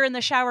like later in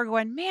the shower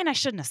going, man, I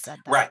shouldn't have said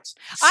that. Right.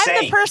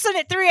 I'm the person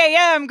at 3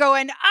 a.m.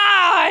 going,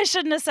 I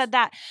shouldn't have said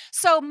that.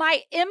 So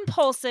my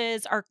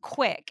impulses are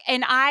quick.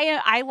 And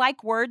I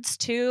like words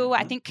too.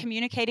 Mm-hmm. I think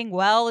communicating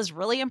well is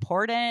really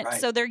important. Right.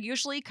 So they're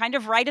usually kind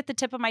of right at the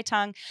tip of my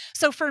tongue.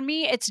 So for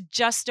me, it's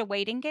just a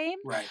waiting game.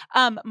 Right.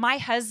 My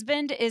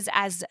husband is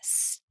as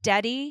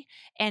steady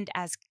and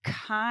as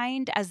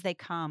kind as they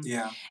come.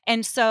 Yeah.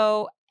 And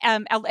so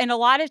and a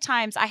lot of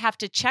times I have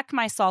to check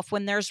myself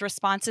when there's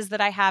responses that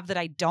I have that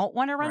I don't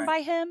want to run by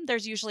him.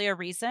 There's usually a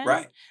reason.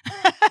 Right.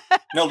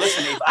 No,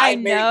 listen, if I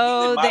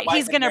know that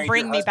he's going to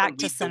bring me back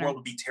to center. The world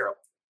would be terrible.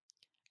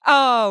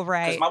 Oh,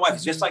 right. Because my wife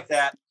is just like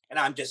that and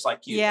I'm just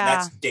like you. Yeah. And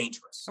that's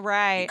dangerous.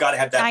 Right. You've got to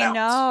have that balance. I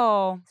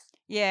know.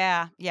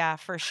 Yeah,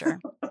 for sure.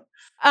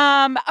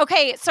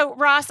 Okay. So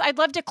Ross, I'd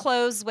love to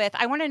close with,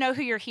 I want to know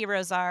who your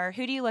heroes are.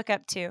 Who do you look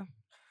up to?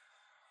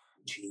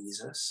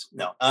 Jesus.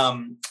 No.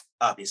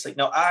 Obviously.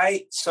 No,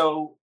 I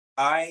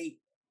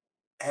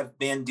have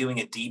been doing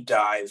a deep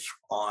dive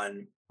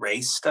on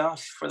race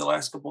stuff for the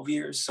last couple of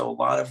years. So a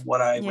lot of what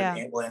I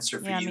will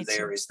answer for you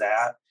there is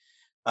that.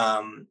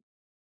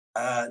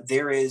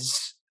 There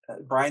is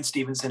Bryan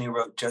Stevenson, who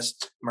wrote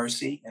Just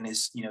Mercy and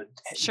is,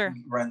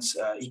 runs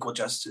Equal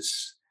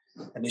Justice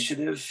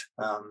Initiative,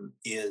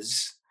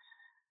 is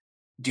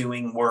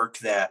doing work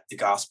that the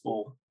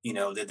gospel,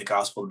 that the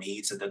gospel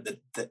needs,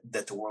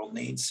 that the world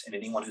needs. And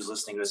anyone who's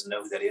listening who doesn't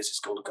know who that is,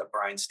 just go look up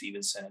Bryan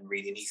Stevenson and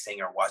read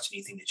anything or watch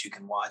anything that you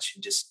can watch,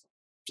 and just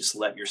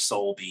let your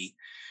soul be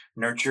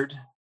nurtured.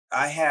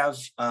 I have,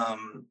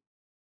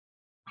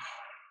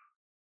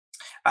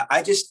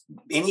 I just,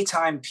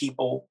 anytime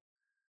people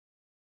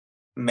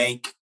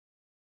make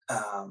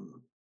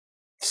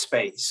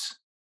space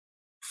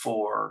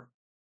for,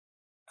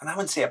 and I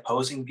wouldn't say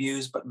opposing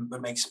views, but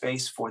make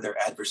space for their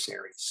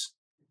adversaries,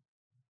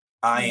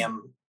 I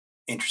am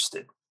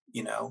interested,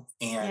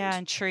 and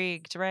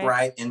intrigued, right?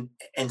 Right.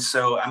 And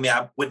so, I mean,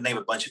 I wouldn't name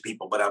a bunch of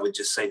people, but I would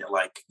just say that,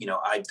 like,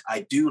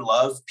 I do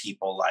love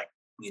people like,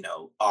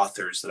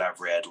 authors that I've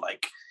read,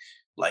 like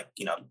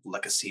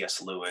a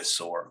C.S.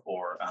 Lewis or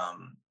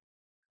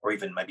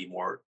even maybe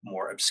more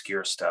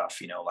obscure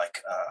stuff,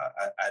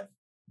 I've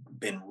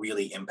been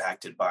really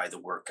impacted by the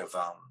work of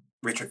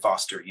Richard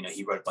Foster.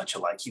 He wrote a bunch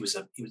of, like, he's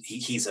a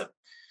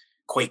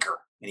Quaker,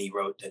 and he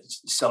wrote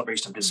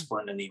Celebration of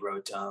Discipline, and he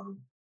wrote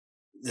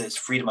this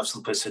Freedom of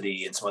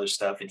Simplicity and some other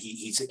stuff. And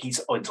he's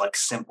always like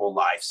simple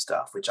life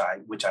stuff, which I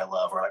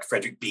love. Or like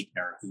Frederick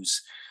Buechner,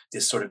 who's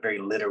this sort of very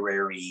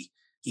literary.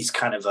 He's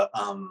kind of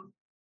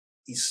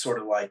he's sort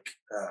of like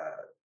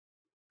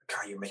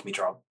God, you're making me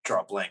draw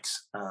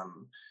blanks.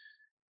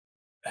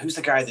 Who's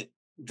the guy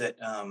that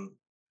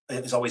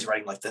is always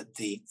writing like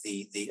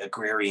the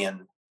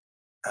agrarian?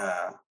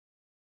 God,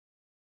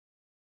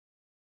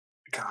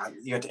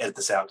 you have to edit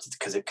this out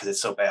because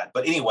it's so bad.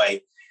 But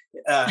anyway,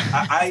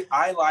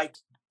 I like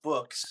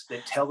books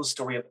that tell the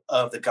story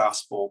of the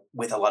gospel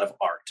with a lot of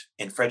art.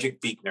 And Frederick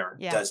Buechner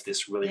does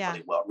this really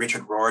well.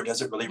 Richard Rohr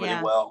does it really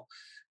well.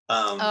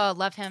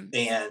 Love him.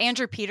 And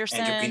Andrew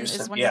Peterson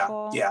is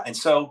wonderful. Yeah. And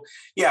so,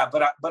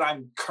 but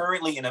I'm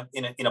currently in a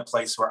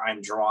place where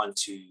I'm drawn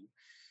to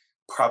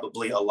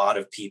probably a lot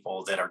of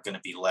people that are going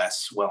to be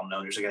less well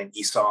known. There's a guy named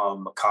Esau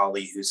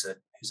McCaulley, who's an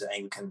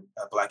Anglican,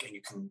 Black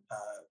Anglican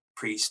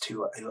priest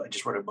who I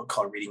just wrote a book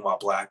called Reading While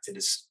Black that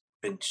has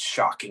been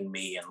shocking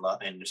me and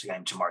love. And there's a guy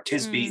named Jamar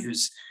Tisby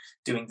who's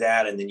doing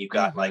that. And then you've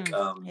got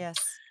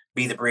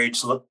Be the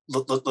Bridge.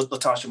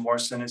 Latasha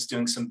Morrison is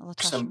doing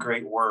some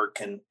great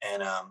work, and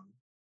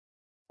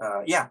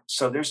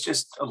so there's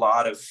just a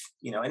lot of,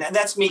 and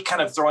that's me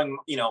kind of throwing,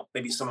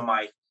 maybe some of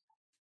my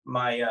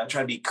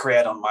trying to be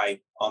cred on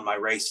my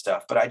race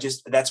stuff, but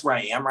that's where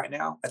I am right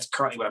now. That's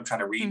currently what I'm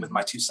trying to read with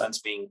my two sons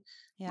being,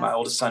 my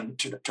oldest son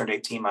turned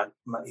 18.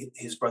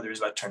 His brother is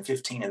about to turn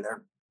 15, and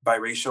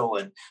biracial.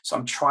 And so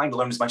I'm trying to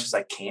learn as much as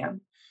I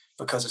can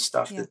because of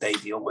stuff that they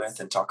deal with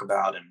and talk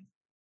about. And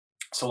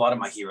so a lot of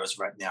my heroes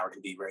right now are going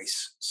to be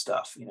race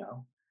stuff,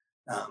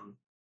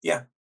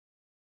 yeah.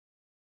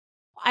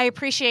 I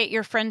appreciate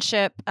your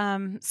friendship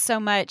so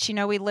much.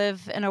 We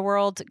live in a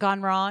world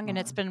gone wrong, and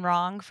it's been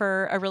wrong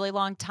for a really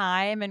long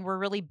time. And we're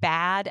really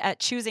bad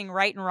at choosing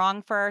right and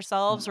wrong for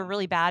ourselves. We're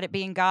really bad at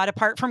being God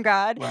apart from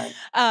God,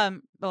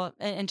 well,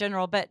 in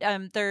general. But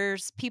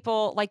there's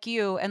people like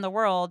you in the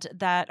world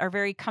that are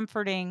very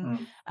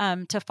comforting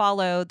to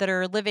follow, that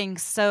are living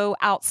so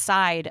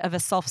outside of a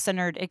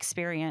self-centered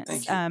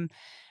experience. Thank you.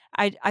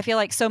 I feel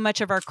like so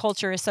much of our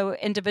culture is so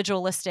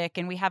individualistic,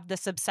 and we have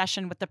this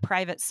obsession with the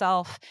private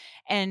self.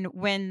 And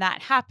when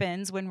that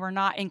happens, when we're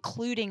not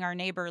including our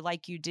neighbor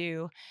like you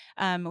do,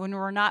 when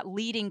we're not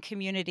leading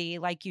community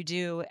like you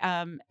do,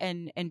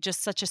 and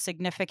just such a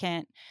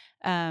significant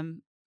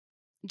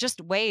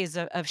just ways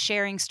of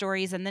sharing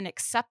stories and then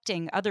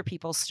accepting other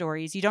people's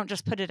stories. You don't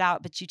just put it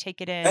out, but you take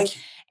it in.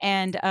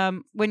 And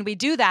when we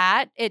do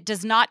that, it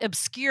does not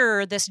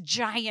obscure this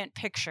giant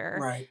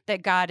picture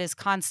that God is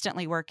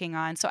constantly working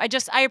on. So I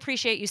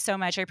appreciate you so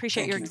much. I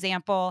appreciate your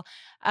example.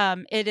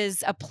 It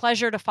is a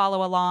pleasure to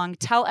follow along.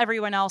 Tell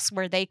everyone else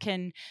where they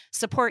can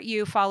support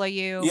you, follow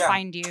you,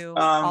 find you,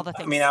 all the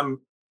things. I mean, I'm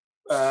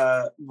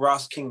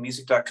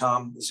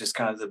RossKingMusic.com is just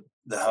kind of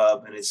the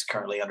hub, and it's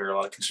currently under a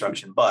lot of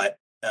construction, but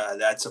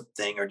that's a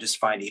thing. Or just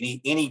find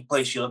any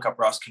place you look up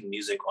Ross King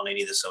Music on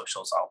any of the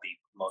socials. I'll be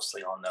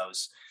mostly on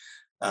those.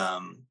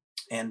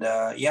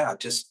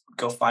 Just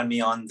go find me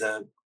on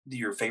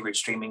your favorite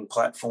streaming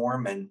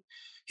platform and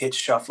hit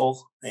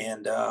shuffle.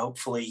 And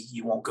hopefully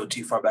you won't go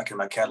too far back in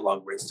my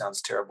catalog where it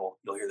sounds terrible.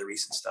 You'll hear the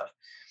recent stuff.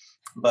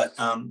 But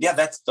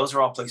those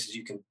are all places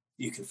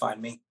you can find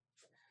me.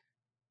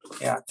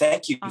 Yeah,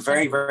 thank you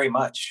very, very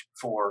much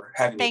for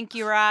having me. Thank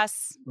you,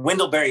 Ross.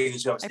 Wendleberry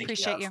is who I was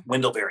thinking of.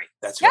 Wendleberry.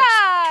 That's who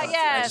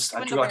I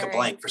drew like a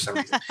blank for some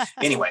reason.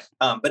 Anyway,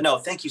 but no,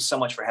 thank you so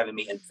much for having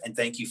me, and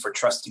thank you for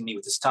trusting me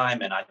with this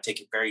time. And I take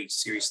it very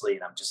seriously,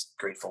 and I'm just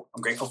grateful.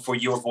 I'm grateful for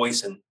your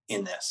voice in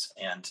this,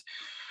 and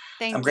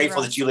I'm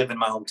grateful that you live in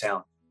my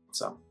hometown.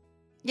 So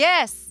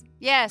yes.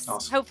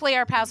 Awesome. Hopefully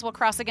our paths will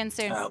cross again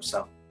soon. I hope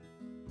so.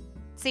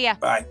 See ya.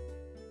 Bye.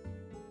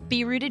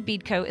 Be Rooted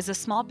Bead Co. is a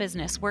small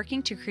business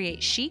working to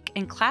create chic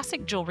and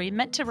classic jewelry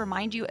meant to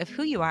remind you of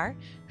who you are,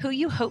 who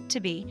you hope to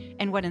be,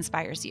 and what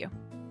inspires you.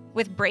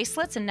 With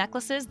bracelets and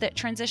necklaces that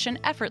transition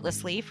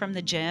effortlessly from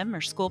the gym or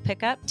school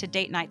pickup to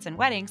date nights and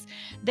weddings,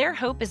 their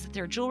hope is that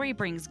their jewelry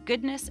brings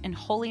goodness and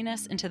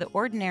holiness into the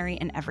ordinary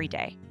and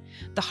everyday.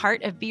 The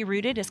heart of Be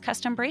Rooted is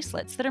custom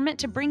bracelets that are meant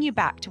to bring you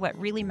back to what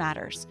really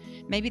matters.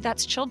 Maybe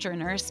that's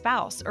children or a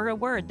spouse or a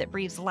word that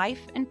breathes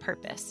life and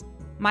purpose.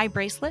 My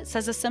bracelet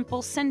says a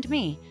simple "send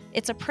me."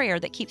 It's a prayer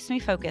that keeps me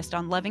focused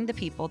on loving the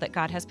people that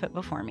God has put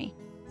before me.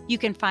 You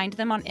can find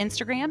them on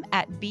Instagram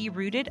at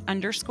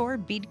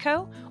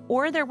BeRooted_Beadco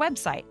or their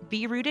website,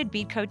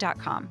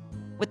 BeRootedBeadco.com.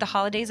 With the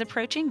holidays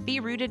approaching,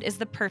 Be Rooted is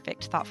the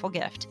perfect thoughtful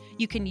gift.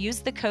 You can use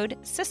the code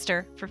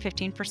SISTER for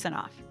 15%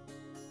 off.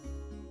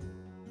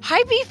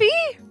 Hi, Beefy!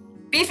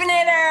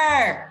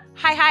 Beefinator!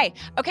 Hi.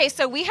 Okay,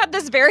 so we had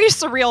this very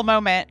surreal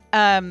moment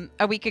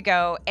a week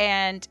ago,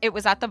 and it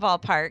was at the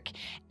ballpark.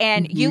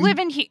 And you live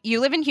in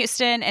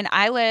Houston, and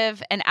I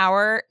live an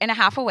hour and a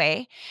half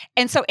away.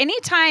 And so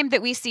anytime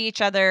that we see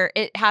each other,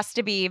 it has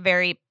to be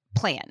very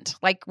planned.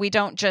 Like, we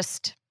don't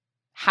just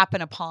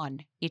happen upon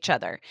each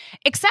other.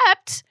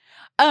 Except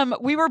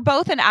we were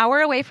both an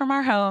hour away from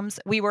our homes.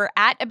 We were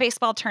at a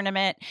baseball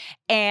tournament,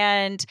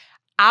 and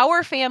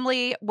our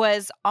family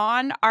was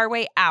on our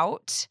way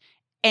out,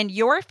 and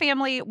your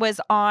family was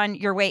on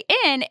your way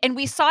in, and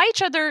we saw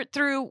each other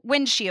through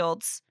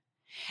windshields,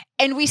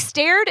 and we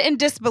stared in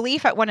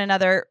disbelief at one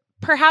another,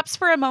 perhaps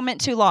for a moment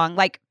too long,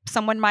 like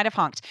someone might have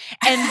honked.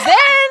 And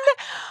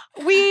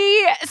then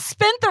we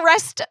spent the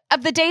rest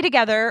of the day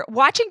together,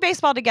 watching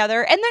baseball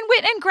together, and then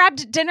went and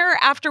grabbed dinner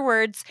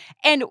afterwards,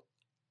 and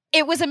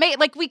it was amazing.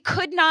 Like, we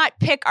could not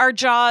pick our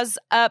jaws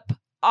up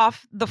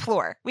off the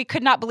floor. We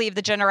could not believe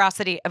the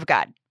generosity of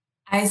God.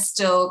 I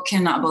still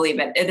cannot believe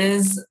it. It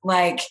is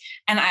like,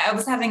 and I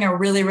was having a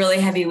really, really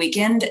heavy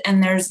weekend,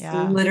 and there's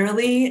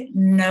literally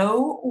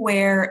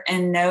nowhere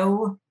and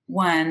no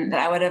one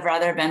that I would have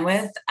rather been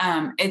with.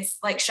 It's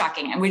like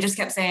shocking. And we just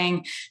kept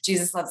saying,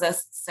 Jesus loves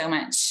us so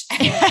much.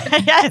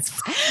 Yes.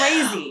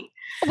 Crazy.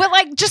 Well,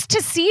 like, just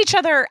to see each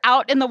other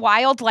out in the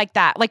wild like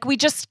that, like, we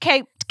just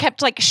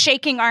kept like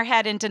shaking our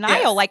head in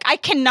denial. Yes. Like, I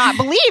cannot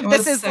believe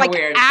this is so like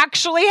weird.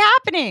 Actually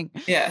happening.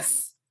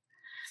 Yes.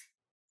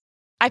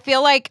 I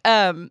feel like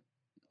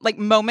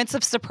moments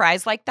of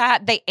surprise like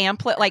that, they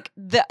amplify, like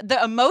the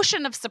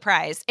emotion of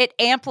surprise, it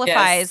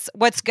amplifies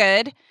what's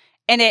good,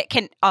 and it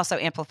can also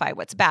amplify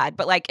what's bad.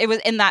 But like, it was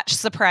in that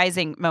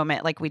surprising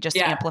moment, like we just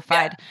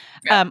amplified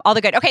all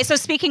the good. Okay. So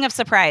speaking of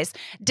surprise,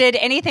 did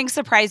anything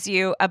surprise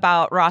you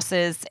about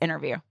Ross's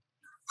interview?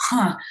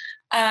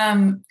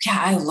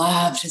 I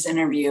loved his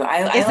interview.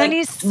 Isn't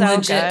he so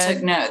legit good?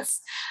 Took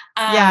notes.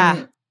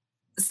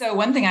 So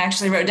one thing I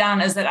actually wrote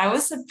down is that I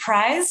was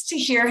surprised to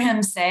hear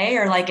him say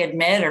or like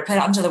admit or put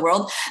out into the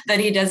world that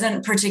he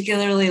doesn't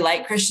particularly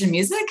like Christian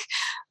music,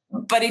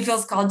 but he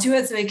feels called to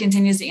it. So he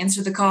continues to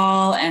answer the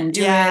call and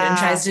do it and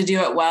tries to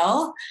do it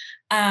well.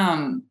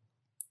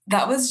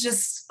 That was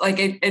just like,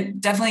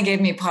 it definitely gave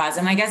me pause.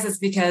 And I guess it's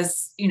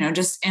because,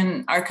 just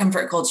in our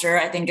comfort culture,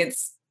 I think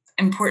it's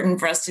important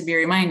for us to be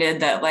reminded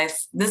that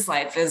this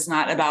life is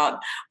not about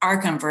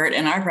our comfort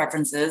and our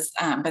preferences,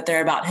 but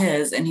they're about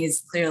his. And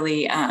he's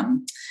clearly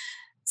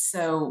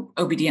so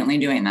obediently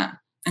doing that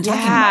and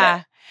talking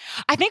about it.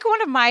 I think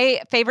one of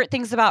my favorite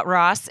things about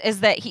Ross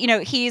is that,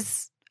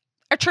 he's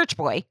a church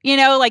boy,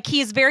 like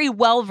he's very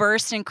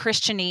well-versed in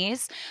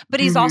Christianese,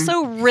 but he's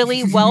also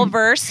really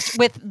well-versed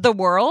with the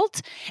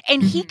world.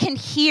 And he can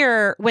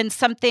hear when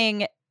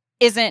something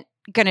isn't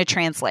going to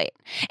translate.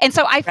 And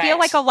so I feel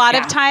like a lot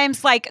of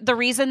times, like the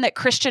reason that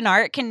Christian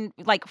art can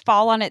like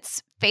fall on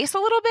its face a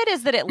little bit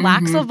is that it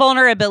lacks a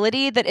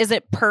vulnerability that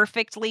isn't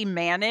perfectly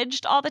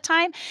managed all the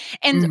time.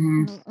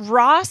 And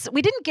Ross,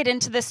 we didn't get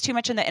into this too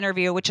much in the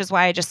interview, which is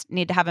why I just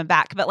need to have him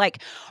back. But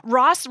like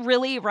Ross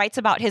really writes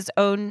about his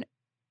own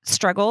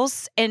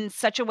struggles in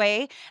such a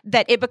way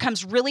that it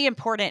becomes really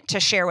important to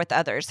share with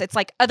others. It's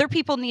like other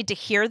people need to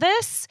hear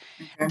this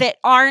that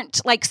aren't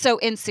like so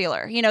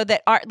insular,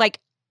 that are like,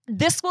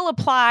 this will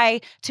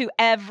apply to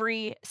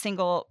every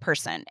single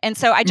person. And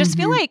so I just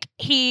feel like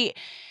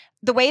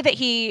the way that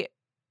he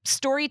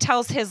story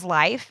tells his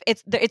life,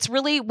 it's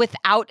really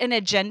without an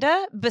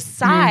agenda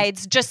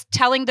besides just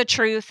telling the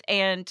truth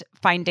and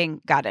finding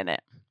God in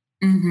it.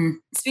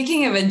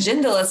 Speaking of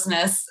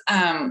agendalessness,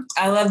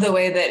 I love the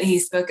way that he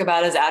spoke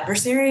about his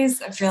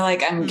adversaries. I feel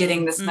like I'm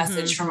getting this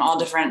message from all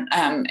different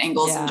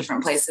angles and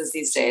different places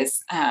these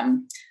days.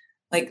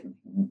 Like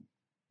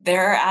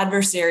there are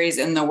adversaries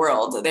in the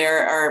world.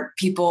 There are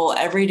people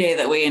every day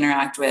that we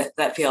interact with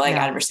that feel like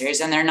adversaries,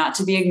 and they're not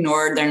to be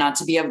ignored. They're not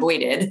to be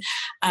avoided.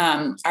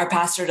 Our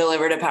pastor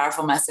delivered a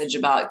powerful message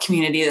about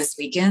community this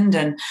weekend.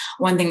 And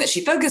one thing that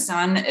she focused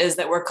on is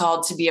that we're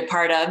called to be a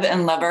part of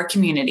and love our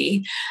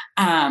community.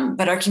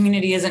 But our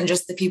community isn't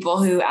just the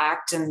people who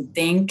act and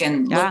think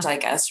and look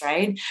like us,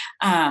 right?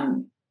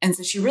 And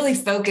so she really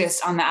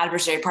focused on the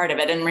adversary part of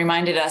it and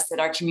reminded us that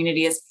our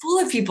community is full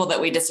of people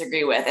that we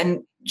disagree with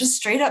and just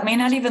straight up may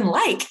not even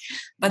like,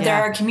 but they're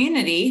our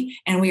community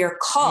and we are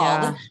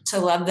called to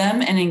love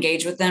them and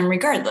engage with them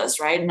regardless,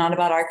 right? Not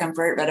about our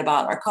comfort, but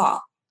about our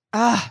call.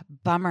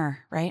 Bummer,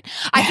 right?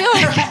 I feel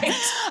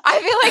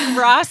like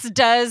Ross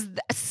does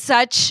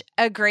such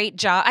a great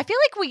job. I feel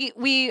like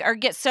we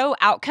get so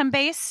outcome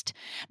based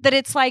that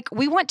it's like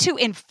we want to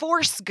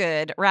enforce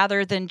good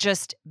rather than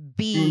just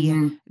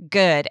be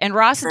good. And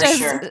Ross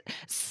does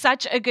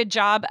such a good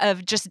job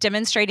of just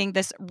demonstrating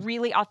this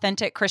really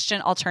authentic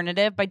Christian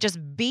alternative by just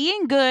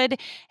being good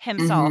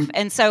himself.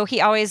 And so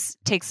he always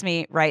takes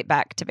me right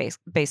back to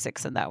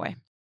basics in that way.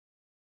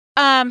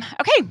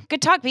 Okay,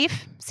 good talk,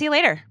 Beef. See you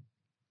later.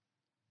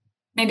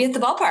 Maybe at the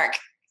ballpark.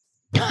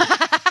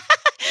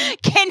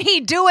 Can he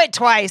do it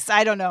twice?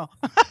 I don't know.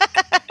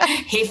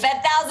 He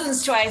fed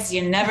thousands twice.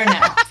 You never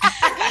know.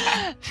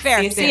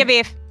 Fair. See you,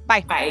 Beef.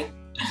 Bye. Bye.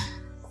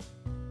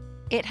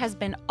 It has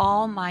been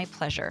all my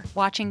pleasure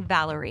watching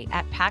Valerie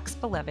at Pax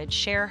Beloved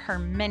share her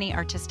many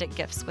artistic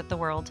gifts with the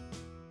world.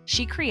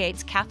 She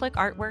creates Catholic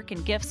artwork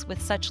and gifts with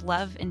such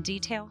love and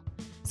detail.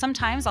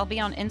 Sometimes I'll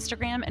be on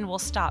Instagram and will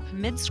stop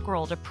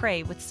mid-scroll to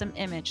pray with some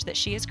image that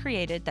she has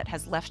created that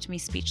has left me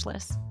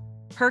speechless.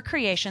 Her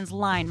creations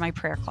line my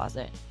prayer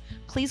closet.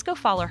 Please go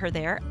follow her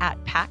there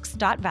at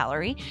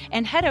pax.valerie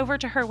and head over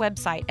to her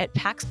website at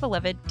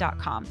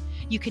paxbeloved.com.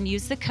 You can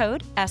use the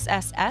code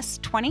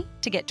SSS20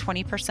 to get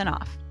 20%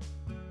 off.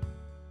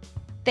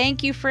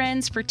 Thank you,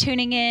 friends, for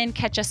tuning in.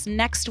 Catch us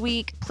next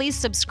week. Please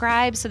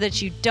subscribe so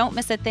that you don't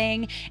miss a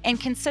thing, and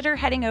consider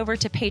heading over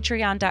to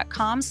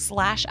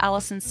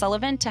patreon.com/Allison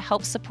Sullivan to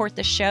help support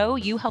the show.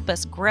 You help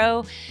us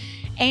grow.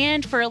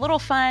 And for a little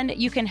fun,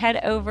 you can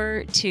head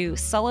over to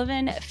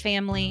Sullivan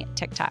Family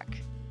TikTok.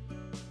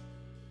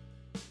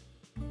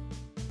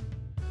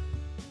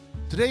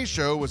 Today's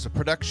show was a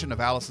production of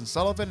Allison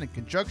Sullivan in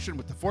conjunction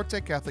with the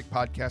Forte Catholic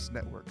Podcast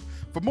Network.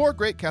 For more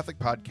great Catholic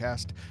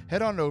podcasts,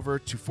 head on over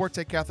to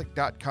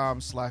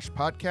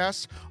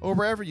fortecatholic.com/podcasts or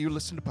wherever you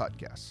listen to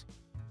podcasts.